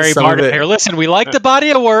 Andy's like Gary Barnum here. Listen, we like the body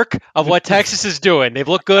of work of what Texas is doing. They've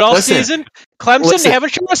looked good all season. Clemson, they haven't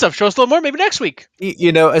shown us stuff. Show us a little more, maybe next week.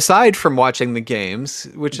 Aside from watching the games,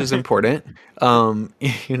 which is important, we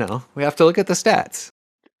have to look at the stats.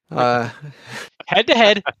 Head to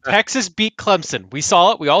head, Texas beat Clemson. We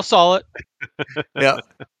saw it. We all saw it. Yeah.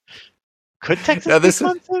 Could Texas beat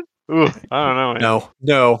Clemson? Ooh, I don't know.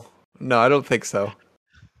 Man. No, I don't think so.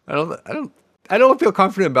 I I don't feel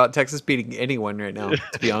confident about Texas beating anyone right now.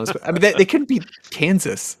 To be honest, I mean they couldn't beat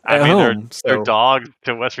Kansas at home. They're So dogs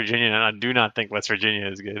to West Virginia, and I do not think West Virginia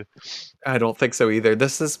is good. I don't think so either.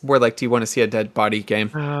 This is more like, do you want to see a dead body game?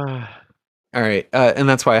 No, All right, and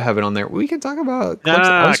that's why I have it on there. We can talk about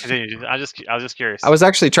Clemson. continue. I was just curious. I was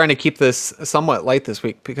actually trying to keep this somewhat light this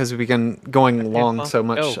week because we've been going long well, so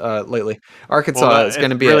much go. lately. Arkansas is going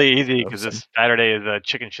to be really easy oh, because sorry. this Saturday is a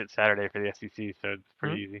chicken shit Saturday for the SEC, so it's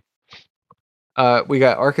pretty easy. We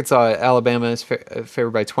got Arkansas. Alabama is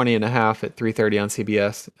favored by 20.5 at 3:30 on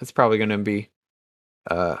CBS. It's probably going to be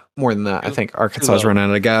more than that. I think Arkansas is low. running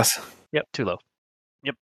out of gas. Yep, too low.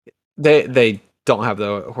 They don't have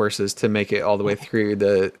the horses to make it all the way through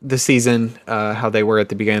the season. How they were at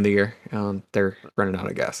the beginning of the year. They're running out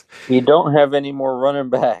of gas. You don't have any more running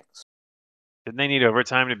backs. Didn't they need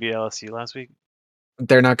overtime to beat LSU last week?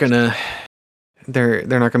 They're not gonna. They're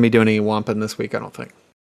not gonna be doing any wamping this week. I don't think.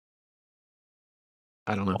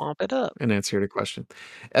 I don't know. Womp it up. An answer to the question.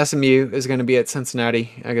 SMU is going to be at Cincinnati.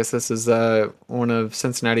 I guess this is one of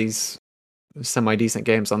Cincinnati's semi-decent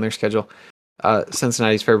games on their schedule.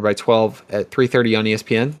 Cincinnati's favored by 12 at 3:30 on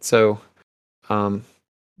ESPN. So,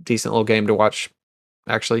 decent little game to watch.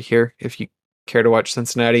 Actually, here if you care to watch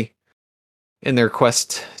Cincinnati in their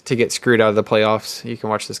quest to get screwed out of the playoffs, you can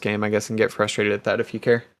watch this game, I guess, and get frustrated at that if you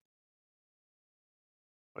care.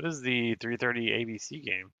 What is the 3:30 ABC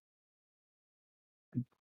game?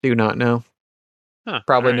 Do not know. Huh,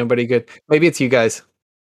 Probably all right. nobody good. Maybe it's you guys.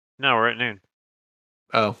 No, we're at noon.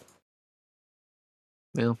 Oh.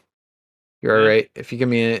 Well, you're Yeah. all right. If you give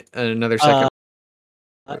me another second.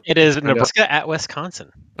 It is Find out. Nebraska at Wisconsin.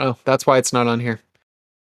 Oh, that's why it's not on here.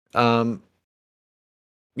 Yeah,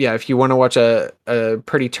 if you want to watch a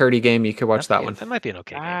pretty turdy game, you could watch that one. That might be an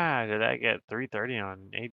okay game. Did I get 3:30 on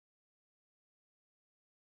 8?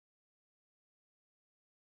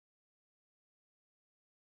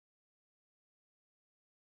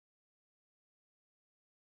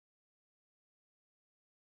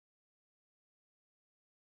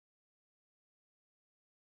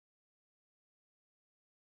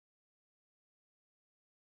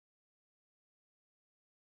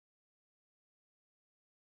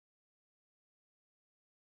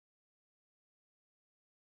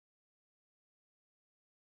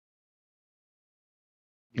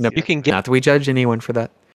 Nope. You can get Not that we judge anyone for that.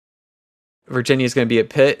 Virginia's going to be at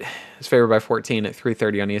Pitt. It's favored by 14 at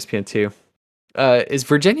 3:30 on ESPN2. Is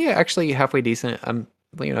Virginia actually halfway decent? I've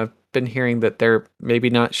been hearing that they're maybe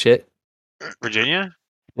not shit. Virginia?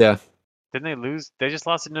 Yeah. Didn't they lose? They just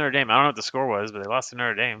lost to Notre Dame. I don't know what the score was, but they lost to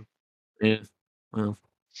Notre Dame. Yeah. Well,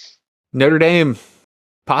 Notre Dame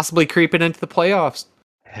possibly creeping into the playoffs.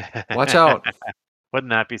 Watch out.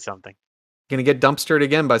 Wouldn't that be something? Gonna get dumpstered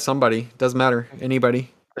again by somebody. Doesn't matter. Anybody.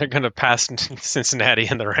 they're going to pass Cincinnati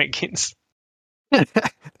in the rankings.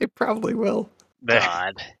 They probably will.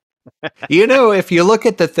 God. If you look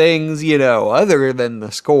at the things, other than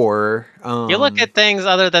the score. You look at things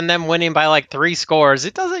other than them winning by like 3 scores.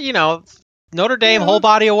 It doesn't, Notre Dame Yeah. whole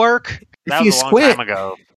body of work. That if was you a long squint, time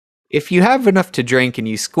ago. if you have enough to drink and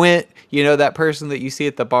you squint, that person that you see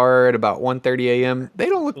at the bar at about 1:30 a.m., they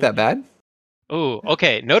don't look that bad. Ooh,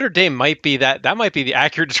 okay. Notre Dame might be that might be the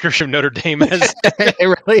accurate description of Notre Dame as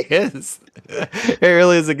It really is. It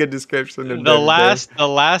really is a good description of the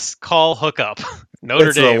last call hookup.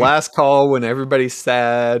 Notre Dame. The last call when everybody's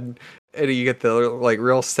sad. And you get the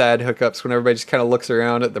real sad hookups when everybody just kind of looks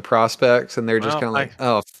around at the prospects and they're just Well, kind of like,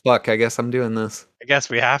 oh fuck, I guess I'm doing this. I guess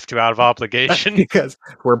we have to out of obligation. Because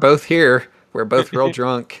we're both here. We're both real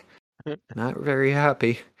drunk. Not very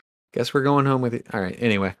happy. Guess we're going home with it. All right.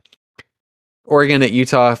 Anyway, Oregon at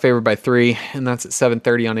Utah favored by 3, and that's at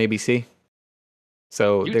 7:30 on ABC.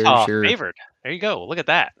 So Utah there's your favored. There you go. Look at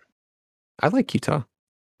that. I like Utah.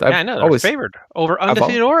 Yeah, I know. They're favored over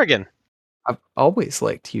undefeated Oregon. I've always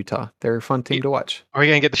liked Utah. They're a fun team to watch. Are we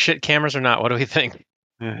going to get the shit cameras or not? What do we think?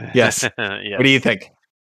 Yes. Yes. What do you think?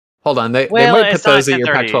 Hold on. They Well, might put it's not those at your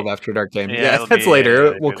 10:30. Pac-12 After Dark game. Yeah, Yeah, it'll that's be, later.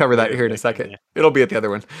 We'll it'll cover that be here in a next second. game, It'll be at the other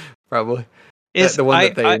one, probably. Is the one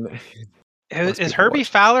that they... Is people Herbie watch.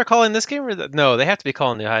 Fowler calling this game? No, they have to be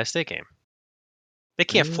calling the Ohio State game. They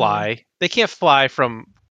can't fly. They can't fly from...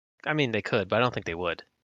 I mean, they could, but I don't think they would.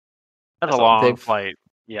 That's a long flight.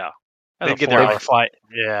 Yeah. That's They'd a get 4-hour flight.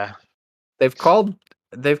 Yeah. They've called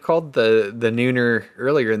the nooner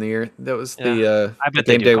earlier in the year. That was the I bet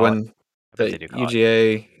game they do day call when the they do call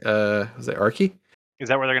UGA was it Archie? Is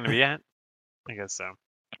that where they're going to be at? I guess so.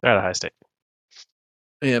 They're at Ohio State.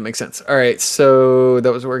 Yeah, it makes sense. All right, so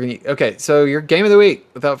that was Oregon. Okay, so your game of the week,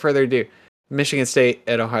 without further ado. Michigan State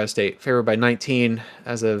at Ohio State, favored by 19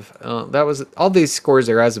 as of that was all these scores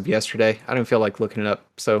are as of yesterday. I don't feel like looking it up,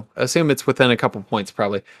 so assume it's within a couple points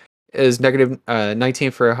probably. It is negative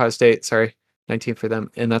 19 for Ohio State, sorry, 19 for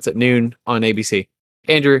them, and that's at noon on ABC.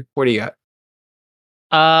 Andrew, what do you got?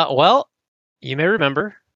 Well, you may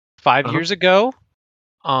remember 5 Uh-huh. years ago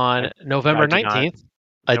on November I do not. 19th,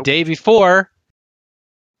 a Nope. day before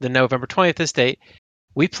the November 20th this date,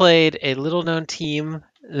 we played a little-known team,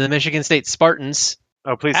 the Michigan State Spartans,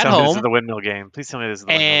 Oh, please at tell me this home, is the windmill game. Please tell me this is the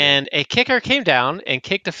windmill game. and a kicker came down and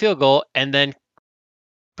kicked a field goal and then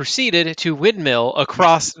proceeded to windmill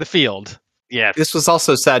across the field. Yes. This was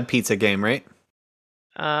also Sad Pizza Game, right?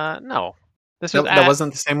 No. This was That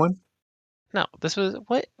wasn't the same one? No, this was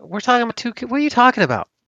what we're talking about. What are you talking about?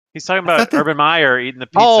 He's talking I about thought that- Urban Meyer eating the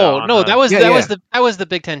pizza. Oh on no, the- that was Yeah, that was the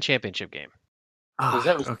Big Ten championship game. Was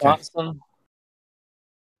that okay. Wisconsin?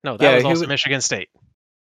 No, that Yeah, was he also was- Michigan State.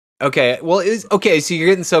 Okay, well, okay. So you're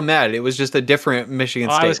getting so mad. It was just a different Michigan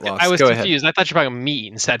Oh, State loss. I was Go ahead. confused. I thought you were talking about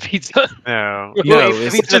meat and sad pizza. No. No, You ate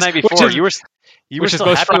it's- pizza the night which before. is- You were which is still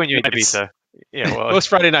most happy when you ate Friday the nights. pizza. Yeah, well, Most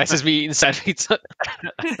Friday nights is me eating sad pizza.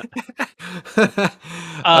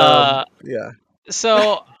 Yeah.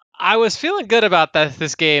 So I was feeling good about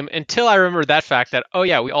this game until I remembered that fact that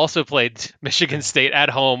we also played Michigan State at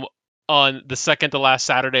home on the second to last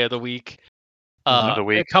Saturday of the week. Of the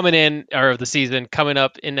week. Coming in or of the season, coming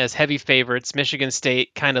up in as heavy favorites. Michigan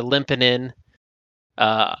State kind of limping in,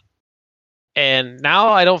 and now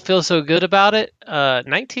I don't feel so good about it.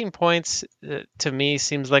 19 points to me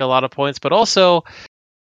seems like a lot of points, but also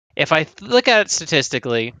if I look at it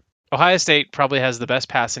statistically, Ohio State probably has the best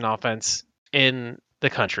passing offense in the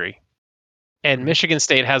country, and Michigan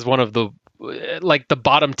State has one of the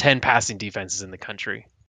bottom 10 passing defenses in the country.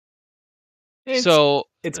 It's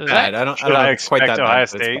It's bad. I don't should know I if it's quite expect that Ohio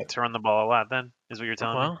bad, but it's State bad. to run the ball a lot then? Is what you're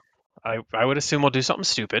telling me? Well, I would assume we'll do something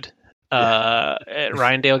stupid.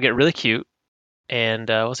 Ryan Day will get really cute, and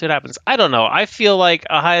we'll see what happens. I don't know. I feel like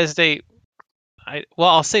Ohio State.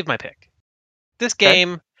 I'll save my pick. This Okay.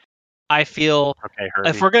 game, I feel Okay, Herbie.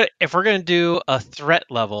 if we're gonna do a threat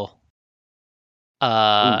level,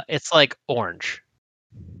 it's like orange,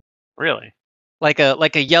 Really? like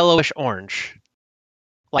a yellowish orange,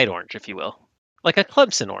 light orange, if you will, like a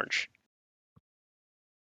Clemson orange.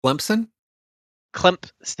 Clemson?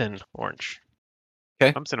 Clemson orange.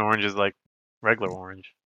 Clemson orange is like regular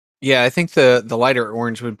orange. Yeah, I think the lighter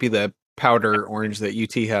orange would be the powder orange that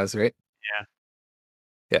UT has, right? Yeah.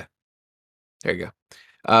 Yeah. There you go.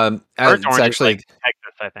 Burnt It's orange actually is like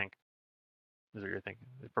Texas, I think. Is what you're thinking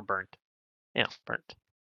for burnt. Yeah, burnt.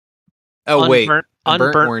 oh wait, Unburnt- a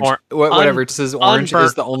burnt unburnt orange. or- Whatever. It says orange unburnt-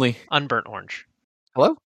 is the only. Unburnt orange.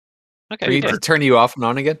 Hello? Okay. We need good. to turn you off and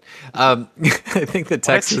on again. I think that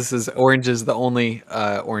Texas is orange is the only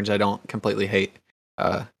orange I don't completely hate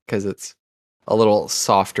because it's a little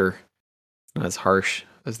softer, not as harsh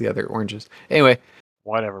as the other oranges. Anyway,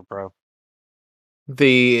 Whatever, bro.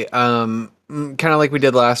 the kind of like we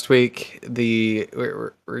did last week,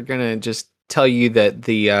 we're gonna just tell you that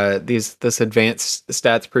this advanced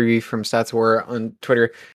stats preview from Stats War on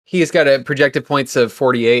Twitter. He has got a projected points of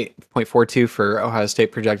 48.42 for Ohio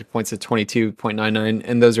State, projected points of 22.99,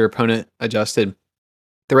 and those are opponent adjusted.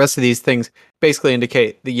 The rest of these things basically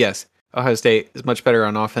indicate that yes, Ohio State is much better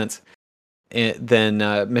on offense than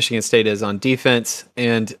Michigan State is on defense,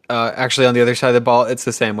 and actually on the other side of the ball, it's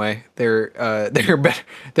the same way. They're better.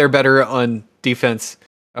 They're better on defense.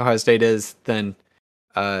 Ohio State is than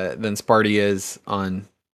Sparty is on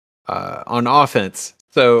offense.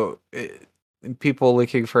 So people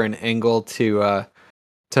looking for an angle to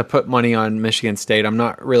put money on Michigan State. I'm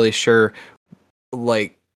not really sure,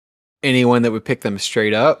 like anyone that would pick them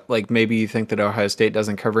straight up. Like maybe you think that Ohio State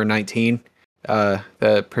doesn't cover 19.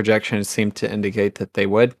 The projections seem to indicate that they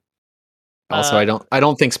would. Also, I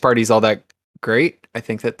don't think Sparty's all that great. I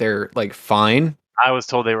think that they're like fine. I was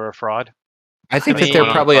told they were a fraud. I think mean, that they're on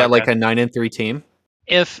the probably at like podcast. a 9-3 team.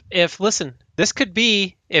 If listen, this could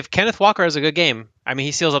be if Kenneth Walker has a good game. I mean,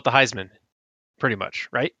 he seals up the Heisman, pretty much,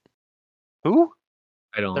 right? Who?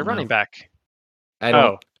 I don't. They're running know. back. I don't.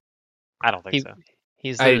 Oh, I don't think He- so.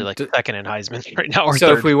 He's I literally like d- second in Heisman right now. Or So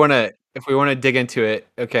third. if we want to dig into it,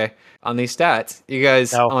 okay, on these stats, you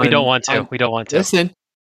guys. No, we don't want to. on- We don't want to. Listen,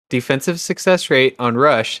 defensive success rate on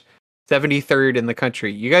rush, 73rd in the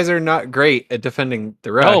country. You guys are not great at defending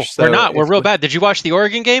the rush. No, so we're not. We're if- real bad. Did you watch the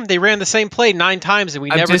Oregon game? They ran the same play 9 times and we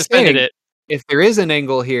I'm never just defended saying, it. If there is an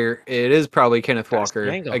angle here, it is probably Kenneth That's the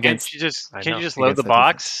Walker angle. against. Can't I you know, just load against the that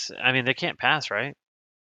box? I mean, they can't pass, right?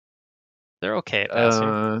 They're okay at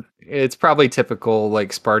passing. It's probably typical like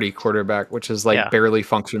Sparty quarterback, which is like Yeah. barely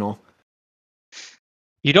functional.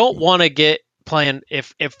 You don't want to get playing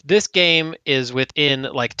if this game is within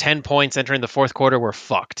like 10 points entering the fourth quarter, we're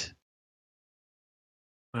fucked.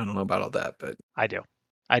 I don't know about all that, but I do.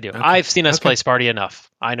 Okay. I've seen us Okay. play Sparty enough.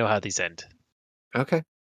 I know how these end. okay.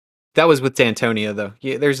 That was with D'Antonio, though.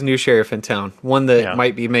 Yeah, there's a new sheriff in town, one that Yeah.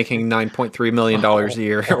 might be making $9.3 million a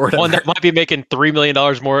year or whatever. One that might be making $3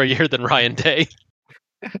 million more a year than Ryan Day.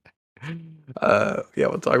 Yeah,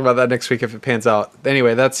 we'll talk about that next week if it pans out.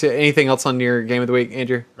 Anyway, that's it. Anything else on your game of the week,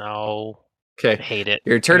 Andrew? No. I Okay, hate it.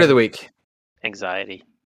 your turn of the week. Anxiety.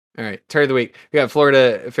 All right, turn of the week. We got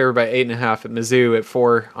Florida favored by 8.5 at Mizzou at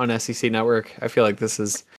 4 on SEC Network. I feel like this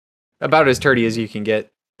is about as turdy as you can get.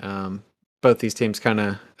 Both these teams kind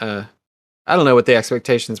of, I don't know what the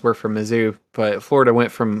expectations were for Mizzou, but Florida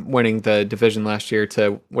went from winning the division last year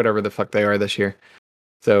to whatever the fuck they are this year.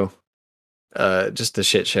 So, just a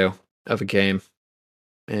shit show of a game.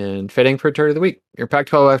 And fitting for turn of the week. Your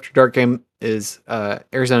Pac-12 After Dark game is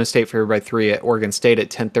Arizona State favored by 3 at Oregon State at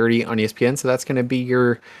 10:30 on ESPN. So that's going to be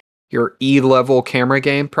your E-level camera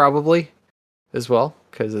game probably as well,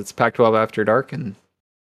 because it's Pac-12 After Dark, and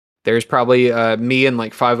there's probably me and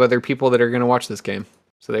like 5 other people that are going to watch this game.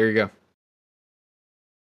 So there you go.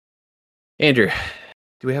 Andrew,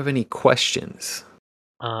 do we have any questions?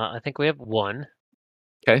 I think we have one.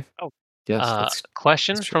 Okay. Oh. Yes.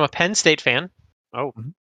 Question let's from a Penn State fan. Oh.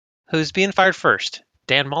 Mhm. Who's being fired first?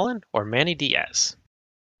 Dan Mullen or Manny Diaz?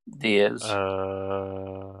 Diaz.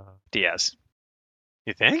 Diaz.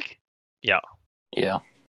 You think? Yeah.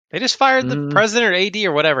 They just fired the Mm. president or AD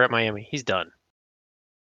or whatever at Miami. He's done.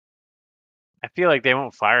 I feel like they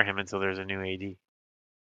won't fire him until there's a new AD.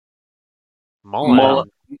 Mullen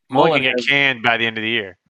can get canned by the end of the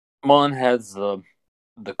year. Mullen has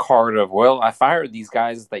the card of, well, I fired these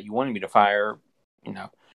guys that you wanted me to fire. You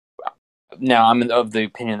know, now I'm of the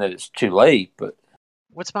opinion that it's too late, but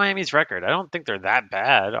What's Miami's record? I don't think they're that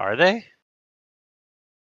bad, are they?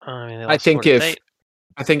 I mean, they I lost think Florida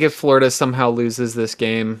State. if Florida somehow loses this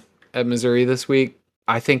game at Missouri this week,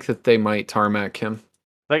 I think that they might tarmac him.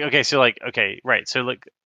 Right. So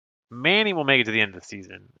Manny will make it to the end of the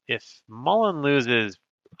season. If Mullen loses,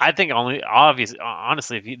 I think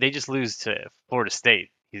honestly, if they just lose to Florida State,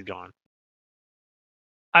 he's gone.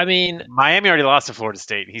 I mean, Miami already lost to Florida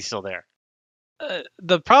State. He's still there.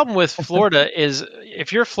 the problem with Florida is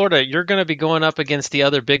if you're Florida, you're going to be going up against the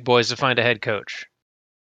other big boys to find a head coach.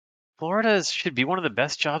 Florida should be one of the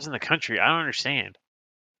best jobs in the country. I don't understand.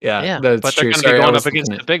 Yeah, that's but they're true. going to Sorry, be I going was up against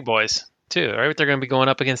looking the big boys too, right? They're going to be going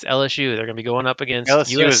up against LSU. They're going to be going up against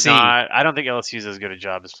LSU is USC. not. I don't think LSU is as good a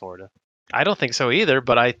job as Florida. I don't think so either,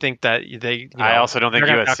 but I think that they. I also don't think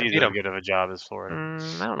they're gonna USC is outcompete as them. good of a job as Florida.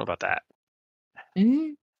 I don't know about that.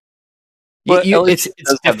 But it's LSU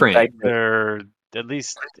does have the different. fact that- They're at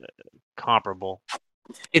least comparable.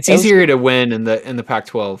 It's easier to win in the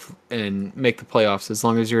Pac-12 and make the playoffs as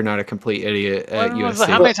long as you're not a complete idiot at USC.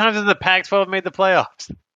 How many times has the Pac-12 made the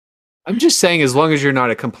playoffs? I'm just saying, as long as you're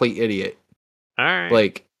not a complete idiot. All right.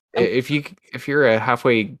 Like if you're a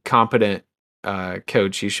halfway competent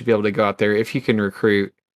coach, you should be able to go out there if you can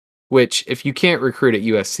recruit. Which, if you can't recruit at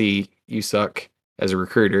USC, you suck as a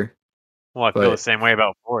recruiter. Well, I feel the same way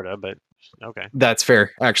about Florida, but okay. That's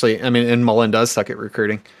fair, actually. I mean, and Mullen does suck at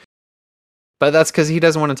recruiting. But that's because he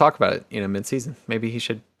doesn't want to talk about it, mid-season. Maybe he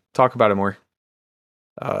should talk about it more.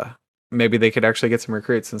 Maybe they could actually get some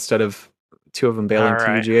recruits instead of 2 of them bailing to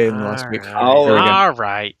UGA in the last week. There we go. All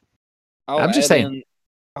right. I'm just saying.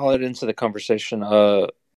 I'll add into the conversation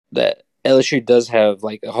that LSU does have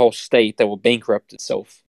like a whole state that will bankrupt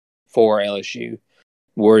itself for LSU,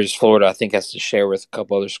 whereas Florida, I think, has to share with a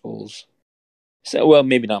couple other schools. So, well,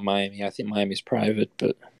 maybe not Miami. I think Miami's private,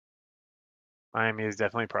 but Miami is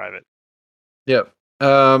definitely private. Yep.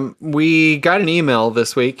 We got an email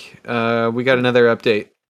this week. We got another update.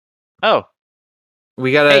 Oh.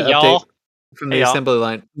 We got an update y'all. from the assembly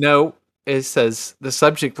line. No, it says the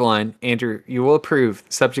subject line, Andrew, you will approve.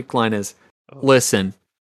 The subject line is listen.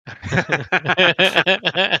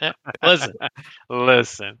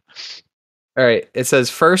 Listen. All right. It says,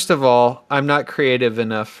 first of all, I'm not creative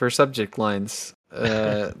enough for subject lines.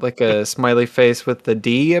 Like a smiley face with the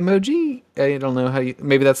D emoji. I don't know how you.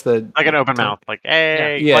 Maybe that's the like an open mouth. Like,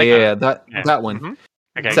 hey. Yeah. That one. Mm-hmm.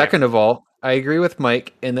 Okay, Second of all, I agree with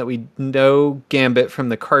Mike in that we know Gambit from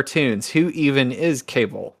the cartoons. Who even is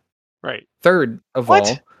Cable? Right. Third of all.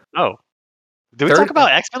 Oh. Did we Third, talk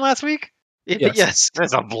about X-Men last week? Yes.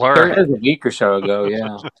 That's a blur. that was a week or so ago,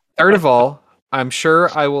 yeah. Third of all, I'm sure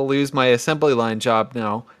I will lose my assembly line job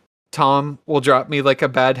now. Tom will drop me like a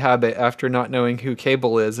bad habit after not knowing who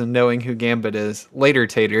Cable is and knowing who Gambit is. Later,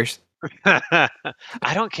 taters. I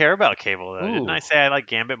don't care about Cable, though. Ooh. Didn't I say I like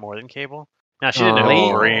Gambit more than Cable? Now she didn't know who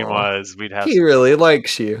Aw. Kareem was. We'd have He some- really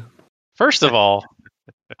likes you. First of all,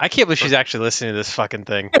 I can't believe she's actually listening to this fucking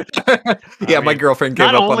thing. Yeah, my mean, girlfriend gave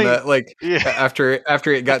not up only- on that. Like Yeah. after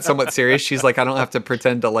it got somewhat serious, she's like, I don't have to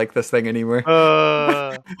pretend to like this thing anymore.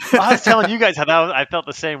 I was telling you guys how I felt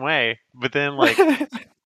the same way, but then like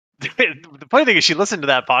the funny thing is she listened to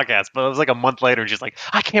that podcast, but it was like a month later. And she's like,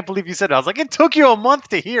 "I can't believe you said it." I was like, "It took you a month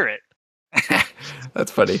to hear it."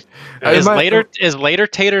 That's funny. Is might- later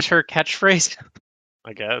taters her catchphrase?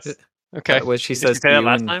 I guess. Okay. What she Did says you say to that you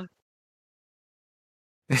last when- time?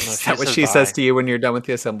 Is she that what says she says bye. to you when you're done with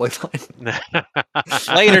the assembly line?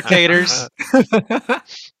 Later, taters.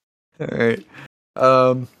 All right.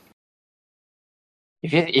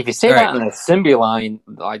 If you say All that right. on the assembly line,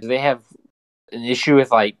 like, do they have an issue with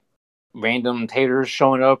like random taters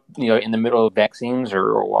showing up, in the middle of vaccines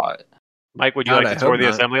or what? Mike, would you God, like I to tour hope the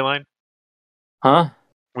not. assembly line? Huh?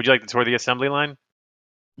 Would you like to tour the assembly line?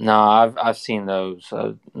 No, I've seen those.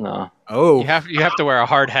 So no. Oh, You have to wear a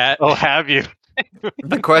hard hat. Oh, have you?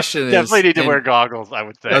 the question is. Definitely need to and wear goggles. I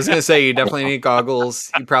would say. I was gonna say you definitely need goggles.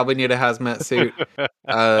 You probably need a hazmat suit.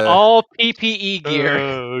 All PPE gear.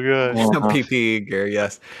 Oh god. Some PPE gear,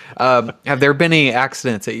 yes. Have there been any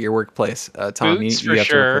accidents at your workplace, Tom? Boots you for have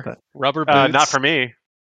to report sure. Rubber boots. Not for me.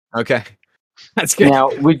 that. Okay, that's good. Now,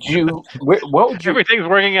 what would you Everything's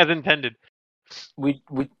working as intended.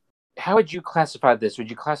 how would you classify this? Would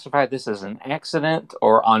you classify this as an accident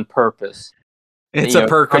or on purpose? It's a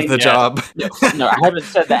perk of the yeah. job. No, I haven't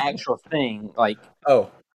said the actual thing. Like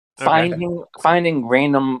Oh, finding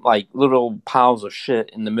random like little piles of shit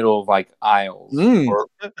in the middle of like aisles, Mm.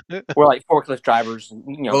 or like forklift drivers.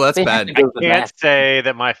 Well, that's they have bad. to go to the Can't bathroom. say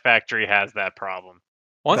that my factory has that problem.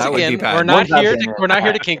 Once That would be again, bad. we're not Once I've here. been in We're not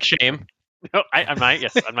here to it. kink shame. No, I'm not.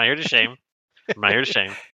 Yes, I'm not here to shame. I'm not here to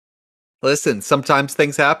shame. listen. Sometimes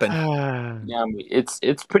things happen. Yeah, I mean, it's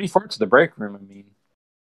pretty far to the break room. I mean,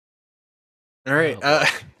 All right. Oh,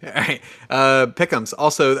 All right. Pick'ems.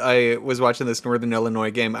 Also, I was watching this Northern Illinois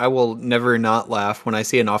game. I will never not laugh when I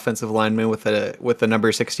see an offensive lineman with the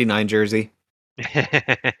number 69 jersey.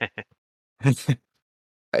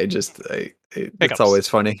 It's Pickups. always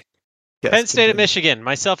funny. Yes, Penn State at continue. Michigan.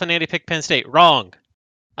 Myself and Andy picked Penn State. Wrong.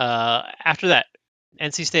 After that,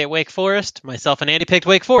 NC State at Wake Forest. Myself and Andy picked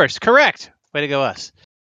Wake Forest. Correct. Way to go, us.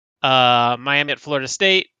 Miami at Florida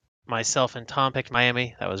State. Myself and Tom picked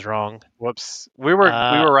Miami. That was wrong. Whoops. We were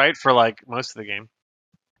right for like most of the game.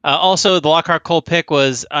 Also, the Lockhart Cole pick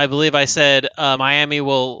was, I believe I said Miami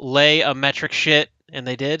will lay a metric shit, and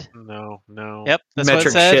they did. No. Yep, that's metric what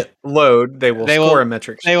it said. shit load. They will They score will- a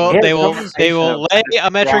metric. They shit will. load. They will. They will lay a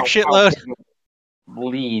metric shitload.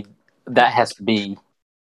 lead that has to be.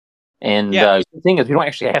 And Yeah. the thing is, we don't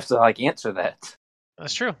actually have to like answer that.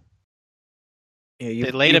 That's true. Yeah,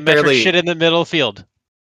 They laid a metric shit in the middle of the field.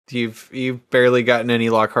 You've barely gotten any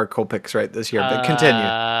Lockhart Cole picks right this year, but continue.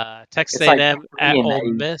 Texas It's like A&M at 3 and Ole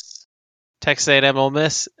 8. Miss. Texas A&M Ole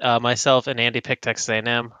Miss. Myself and Andy picked Texas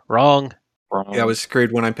A&M. Wrong. Yeah, I was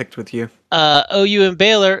screwed when I picked with you. OU and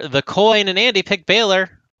Baylor. The coin and Andy picked Baylor.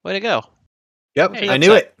 Way to go. Yep, Hey, I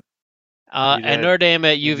knew it. You And did. Notre Dame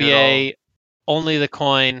at You did UVA. Only the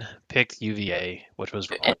coin picked UVA, which was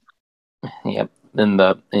wrong. Yep. And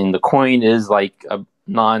the coin is like a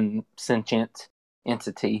non-sentient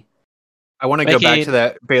entity. I want to go back Mickey- to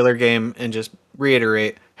that Baylor game and just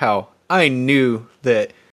reiterate how I knew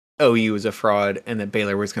that OU was a fraud and that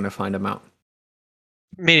Baylor was going to find them out.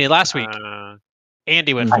 Meaning last week,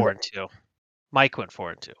 Andy went Mhm. 4-2. Mike went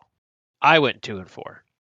 4-2. I went 2-4.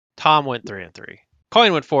 Tom went 3-3.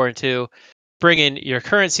 Coin went 4-2. Bring in your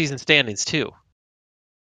current season standings too.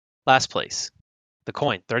 Last place, the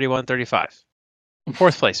coin 31-35.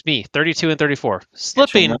 Fourth place, me 32-34,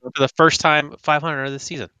 slipping for the first time 500 of the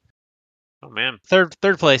season. Oh man. Third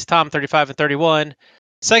place, Tom 35-31.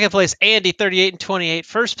 Second place, Andy 38-28.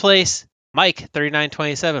 First place, Mike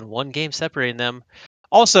 39-27. One game separating them.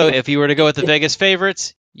 Also, if you were to go with the Vegas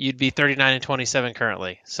favorites, you'd be 39-27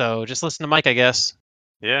 currently. So just listen to Mike, I guess.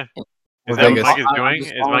 Yeah. Well, Is that what Vegas. Mike is I'm doing?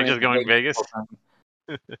 just Is Mike just going Vegas? the whole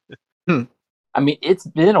time. I mean, it's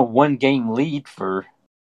been a 1-game lead for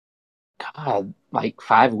like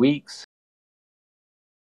 5 weeks.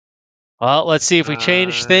 Well, let's see if we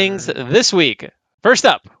change things this week. First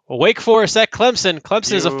up, Wake Forest at Clemson.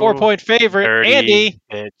 Clemson is a You 4-point favorite. Dirty Andy,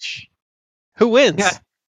 bitch. who wins? Yeah.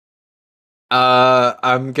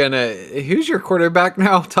 I'm gonna. Who's your quarterback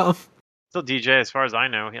now, Tom? Still DJ, as far as I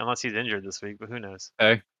know, unless he's injured this week. But who knows?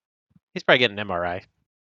 Okay. He's probably getting an MRI.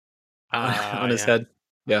 On his Yeah. head.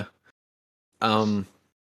 Yeah. I'm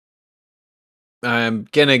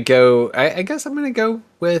gonna go. I guess I'm gonna go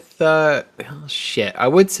with. Shit. I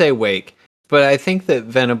would say Wake, but I think that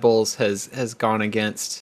Venables has gone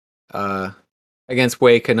against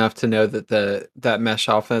Wake enough to know that that mesh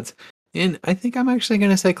offense. And I think I'm actually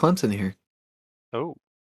going to say Clemson here. Oh,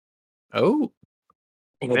 Oh,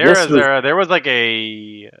 there was like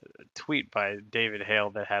a tweet by David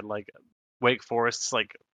Hale that had like Wake Forest's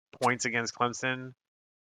like points against Clemson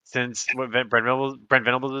since Brent Venables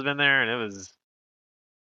has been there, and it was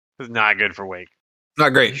not good for Wake. not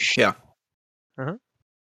great. Yeah. I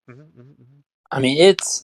mean,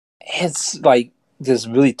 it's like just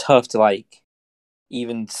really tough to like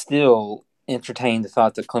even still entertain the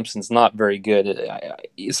thought that Clemson's not very good.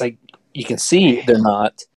 It's like you can see they're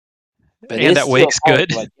not, but And that Wake's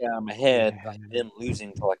good. Like, yeah, I'm ahead by them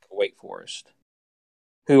losing to like Wake Forest,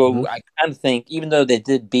 who I kind of think, even though they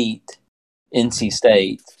did beat NC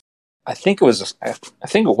State, I think it was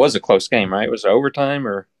a close game, right? Was it overtime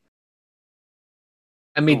or?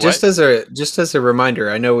 I mean, just as a reminder,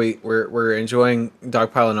 I know we're enjoying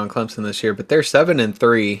dogpiling on Clemson this year, but they're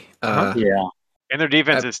 7-3. Yeah, and their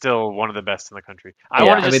defense is still one of the best in the country. I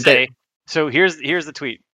want to just say, so here's the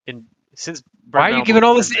tweet. And since why are you giving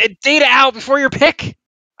all this data out before your pick?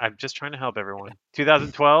 I'm just trying to help everyone.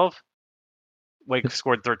 2012, Wake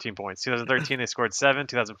scored 13 points. 2013, they scored 7.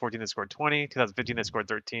 2014, they scored 20. 2015, they scored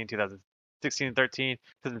 13. 2016, 13.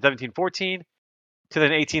 2017, 14.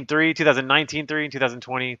 2018, 3. 2019, 3. And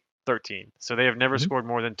 2020, 13. So they have never scored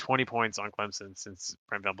more than 20 points on Clemson since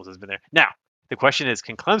Brent Venables has been there. Now, the question is,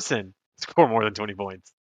 can Clemson score more than 20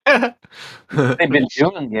 points? They've been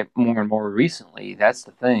doing it more and more recently. That's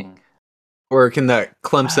the thing. Or can that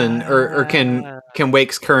Clemson or can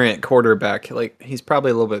Wake's current quarterback, like, he's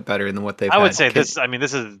probably a little bit better than what they've had. I would say this. I mean,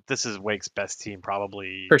 this is Wake's best team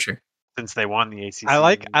probably for sure since they won the ACC. I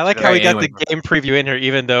like how we got the game preview in here,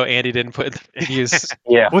 even though Andy didn't put the previews.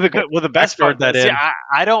 Yeah. Well, the best part that is,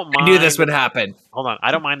 I don't mind. I knew this would happen. Hold on,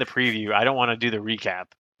 I don't mind the preview. I don't want to do the recap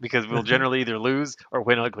because we'll generally either lose or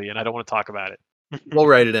win ugly, and I don't want to talk about it. We'll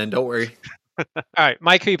write it in. Don't worry. All right,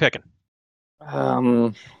 Mike, who you picking?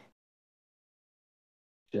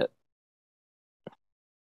 Shit.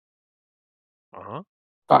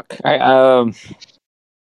 Fuck.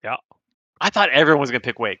 Yeah. I thought everyone was gonna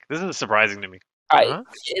pick Wake. This is surprising to me.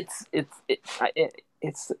 It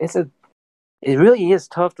really is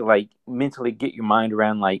tough to like mentally get your mind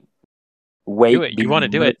around like Wake. You want to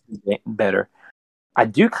do it better. I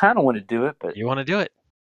do kind of want to do it, but you want to do it.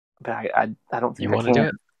 But I don't think you want to do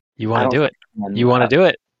it. You want to do it. You want to do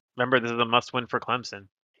it. Remember, this is a must-win for Clemson.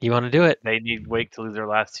 You want to do it. They need Wake to lose their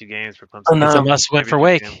last 2 games for Clemson. It's a must-win for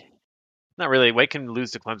Wake. Not really. Wake can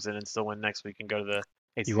lose to Clemson and still win next week and go to the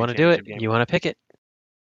ACC You want to do it. Game. You want to pick it.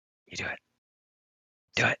 You do it.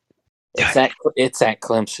 Do it. It's at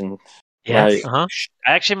Clemson. Yeah. Right? I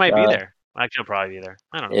actually might be there. Actually, I'll probably be there.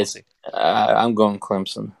 I don't know. We'll see. I'm going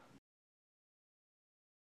Clemson.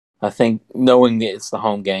 I think knowing that it's the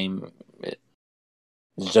home game is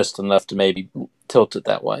just enough to maybe tilt it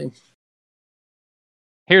that way.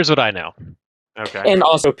 Here's what I know. Okay. And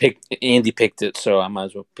also Andy picked it, so I might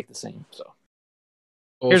as well pick the same. So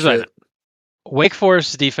here's what I know. Wake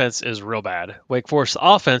Forest's defense is real bad. Wake Forest's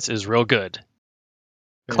offense is real good.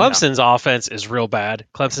 Clemson's offense is real bad.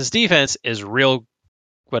 Clemson's defense is real.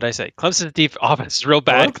 What did I say? Clemson's offense is real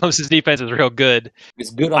bad. What? Clemson's defense is real good.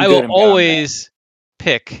 It's good. I will always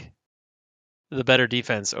pick the better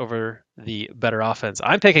defense over the better offense.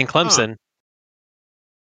 I'm picking Clemson.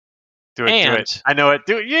 Do it. I know it.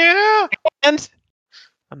 Do it. Yeah. And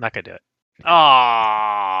I'm not gonna do it.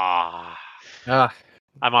 I'm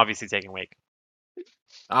obviously taking Wake.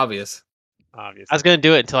 Obvious. I was gonna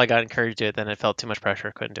do it until I got encouraged to it. Then it felt too much pressure.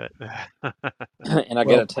 I couldn't do it. And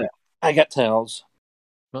I got tails.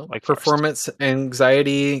 Well, performance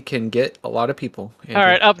anxiety can get a lot of people. Andrew. All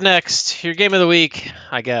right, up next, your game of the week,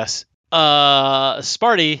 I guess.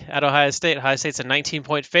 Sparty at Ohio State. Ohio State's a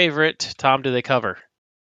 19-point favorite. Tom, do they cover?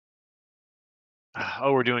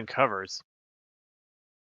 Oh, we're doing covers.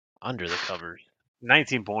 Under the covers.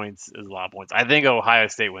 19 points is a lot of points. I think Ohio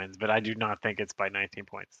State wins, but I do not think it's by 19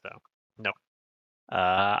 points, so no.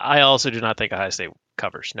 I also do not think Ohio State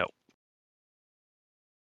covers. No.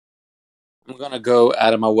 I'm going to go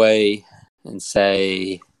out of my way and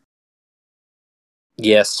say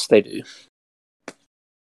yes, they do.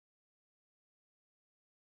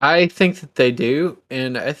 I think that they do,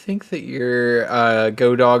 and I think that your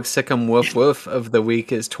Go Dog Sick'em Woof Woof of the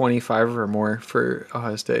week is 25 or more for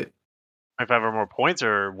Ohio State. 25 or more points,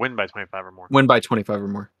 or win by 25 or more? Win by 25 or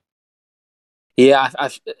more. Yeah, I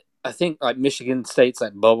think like Michigan State's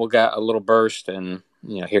like bubble got a little burst, and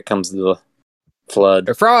here comes the flood.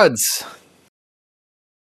 They're frauds.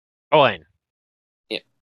 Owen.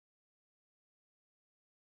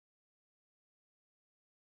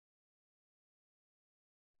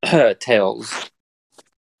 Tails.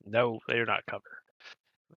 No, they do not cover.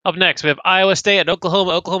 Up next, we have Iowa State at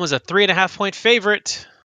Oklahoma. Oklahoma's a 3.5-point favorite.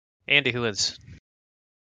 Andy, who wins?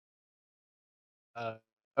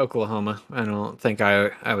 Oklahoma. I don't think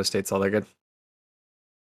Iowa State's all that good.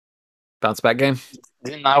 Bounce back game.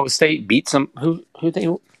 Didn't Iowa State beat some who they They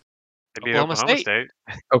beat Oklahoma Oklahoma State. State.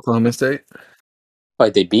 Oklahoma State.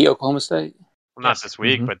 like they beat Oklahoma State? Well, not Yes. this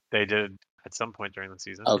week, Mhm. but they did at some point during the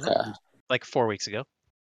season. Okay. Like 4 weeks ago.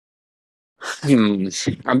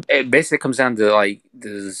 It basically comes down to like,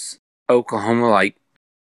 does Oklahoma like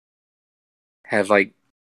have like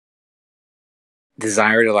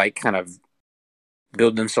desire to like kind of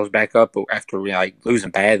build themselves back up after like losing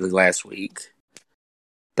badly last week?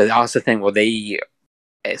 But I also think, well, they,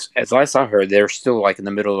 as last I heard, they're still like in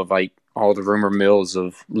the middle of like all the rumor mills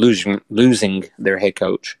of losing their head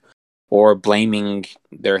coach or blaming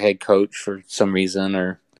their head coach for some reason,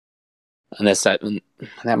 or unless that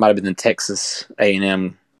might have been the Texas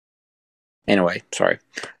A&M. Anyway, sorry.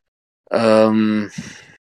 See,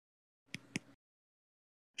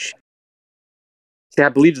 I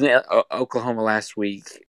believed in Oklahoma last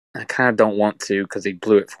week. I kind of don't want to because they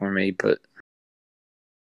blew it for me, but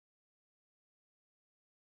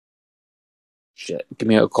shit, give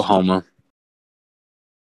me Oklahoma.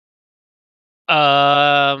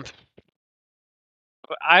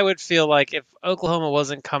 I would feel like if Oklahoma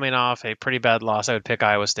wasn't coming off a pretty bad loss, I would pick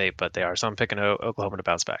Iowa State, but they are. So I'm picking Oklahoma to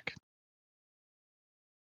bounce back.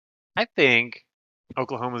 I think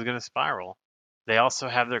Oklahoma's going to spiral. They also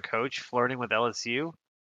have their coach flirting with LSU.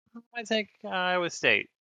 I take Iowa State.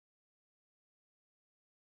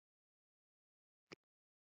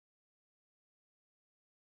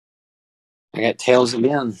 I got tails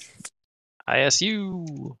again.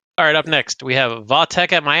 ISU. All right, up next, we have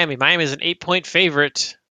Vautech at Miami. Miami is an 8-point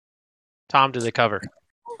favorite. Tom, do they cover?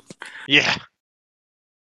 Yeah.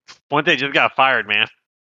 One they just got fired, man.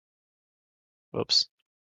 Whoops.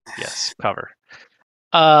 Yes, cover.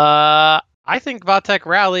 I think Vautech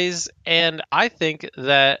rallies, and I think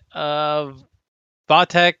that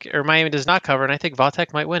Vautech or Miami does not cover, and I think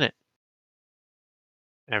Vautech might win it.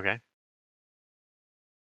 Okay.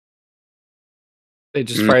 They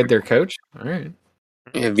just fired their coach. All right.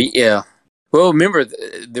 Yeah. Well, remember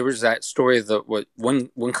there was that story that one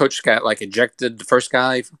coach got like ejected, the first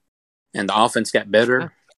guy, and the offense got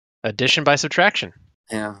better. Addition by subtraction.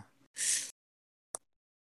 Yeah.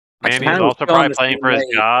 Man, kinda he's was also feeling probably the playing same for his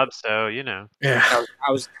way. job, so you know. Yeah.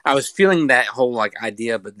 I was feeling that whole like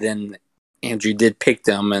idea, but then Andrew did pick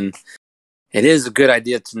them, and it is a good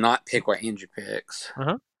idea to not pick what Andrew picks.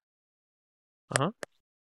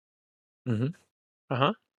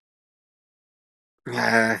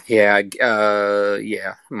 Yeah,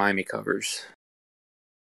 Miami covers.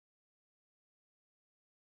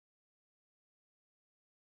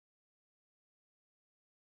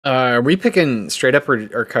 Are we picking straight up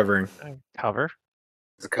or covering? Cover.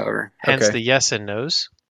 The cover. Hence Okay. the yes and no's.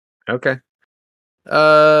 Okay.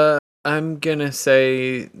 I'm gonna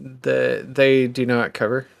say that they do not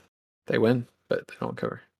cover. They win, but they don't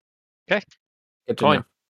cover. Okay. Good to Coin. know.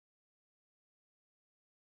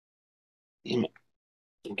 Damn it.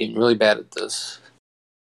 I'm getting really bad at this.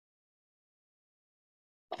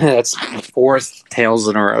 That's my fourth tails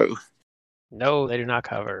in a row. No, they do not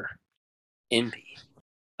cover. MP.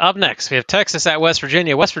 Up next, we have Texas at West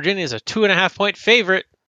Virginia. West Virginia is a 2.5-point favorite.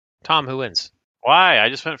 Tom, who wins? Why? I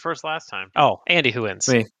just went first last time. Oh, Andy, who wins?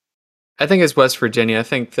 Me. I think it's West Virginia. I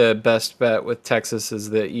think the best bet with Texas is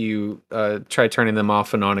that you try turning them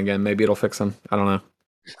off and on again. Maybe it'll fix them. I don't know.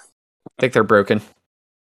 I think they're broken.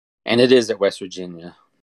 And it is at West Virginia.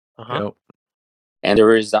 Uh-huh. Yep. And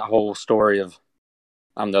there is that whole story of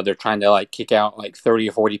they're trying to like kick out like 30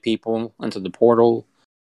 or 40 people into the portal.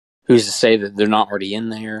 Who's to say that they're not already in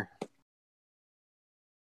there?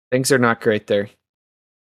 Things are not great there.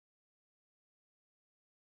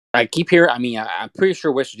 I keep hearing. I'm pretty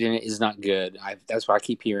sure West Virginia is not good. That's what I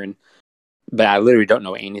keep hearing, but I literally don't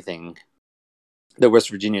know anything that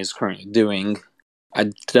West Virginia is currently doing.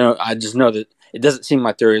 I just know that it doesn't seem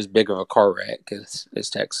like they're as big of a car wreck as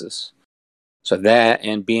Texas. So that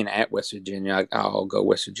and being at West Virginia, I'll go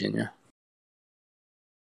West Virginia.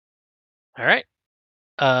 All right.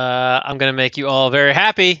 I'm going to make you all very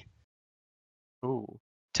happy. Ooh.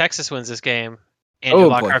 Texas wins this game. Andrew boy.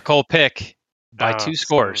 Lockhart Cole pick by Oh, 2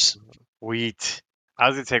 scores. Sweet. I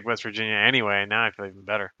was going to take West Virginia anyway. Now I feel even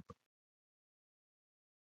better.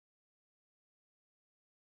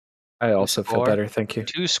 I also feel Score. better. Thank you.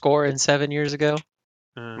 2 score in 7 years ago.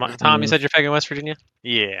 Mhm. Tom, you said you're picking West Virginia?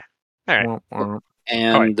 Yeah. All right. Womp womp.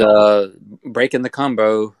 And breaking the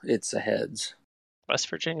combo, it's a heads. West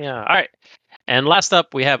Virginia. All right. And last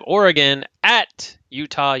up, we have Oregon at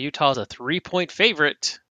Utah. Utah's a 3-point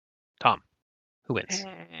favorite. Tom, who wins?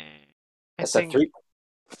 That's a 3.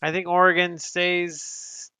 I think Oregon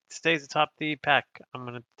stays atop the pack. I'm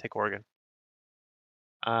gonna take Oregon.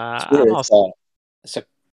 I'm also It's a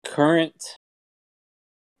current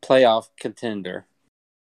playoff contender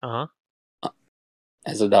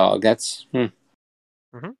as a dog. That's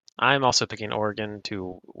I'm also picking Oregon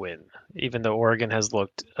to win, even though Oregon has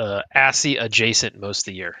looked assy adjacent most of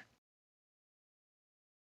the year.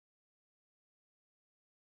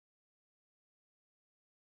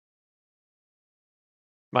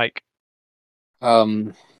 Mike.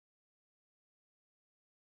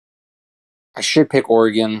 I should pick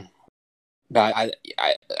Oregon, but I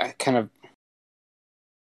kind of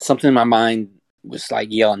something in my mind was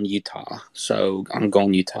like yelling Utah, so I'm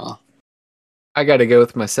going Utah. I got to go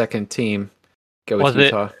with my second team. Go with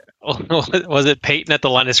Utah. Was it Peyton at the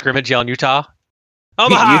line of scrimmage yelling Utah?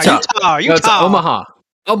 Omaha, Utah. No, it's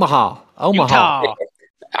Omaha. Utah.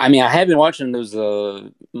 I mean, I have been watching those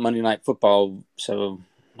Monday Night Football, so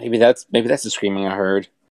maybe that's the screaming I heard.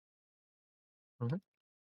 Mm-hmm.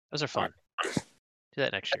 Those are fun. Do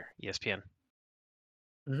that next year, ESPN.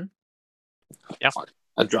 Mm-hmm. Yeah,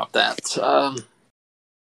 I dropped that.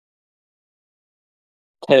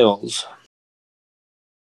 Tails.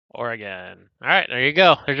 Oregon. All right, there you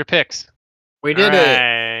go. There's your picks. We did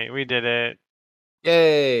it. We did it.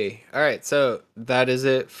 Yay. All right, so that is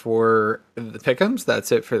it for the pick'ems.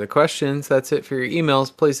 That's it for the questions. That's it for your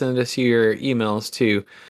emails. Please send us your emails to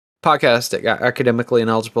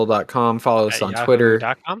podcast@academicallyineligible.com. Follow us on Twitter.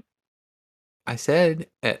 Yahoo.com? I said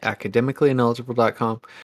at academicallyineligible.com.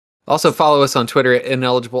 Also follow us on Twitter at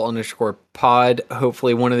ineligible_pod.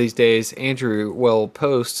 Hopefully one of these days Andrew will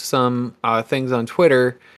post some things on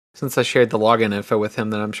Twitter since I shared the login info with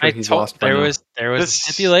him that I'm sure he's lost by now. There was a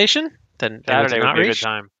stipulation. Then Saturday would be a good reached.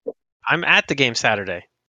 time. I'm at the game Saturday.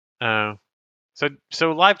 So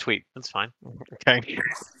live tweet. That's fine. Okay.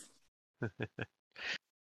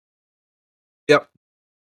 Yep.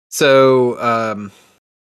 So,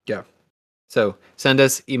 yeah. So send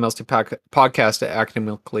us emails to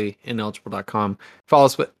podcast@academicallyineligible.com. Follow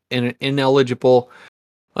us with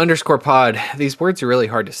ineligible_pod. These words are really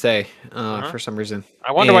hard to say for some reason.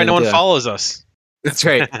 I wonder why no one follows us. That's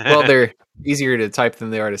right. Well, they're easier to type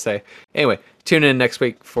than they are to say. Anyway, tune in next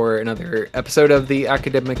week for another episode of the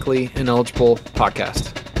Academically Ineligible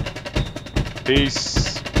podcast.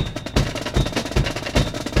 Peace.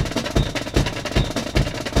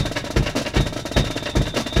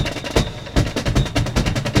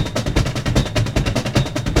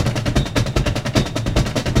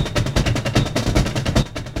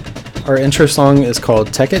 Our intro song is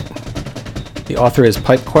called Tech It. The author is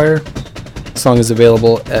Pipe Choir. The song is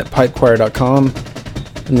available at pipechoir.com,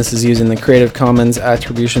 and this is using the Creative Commons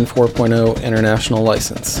Attribution 4.0 International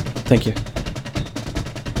License. Thank you.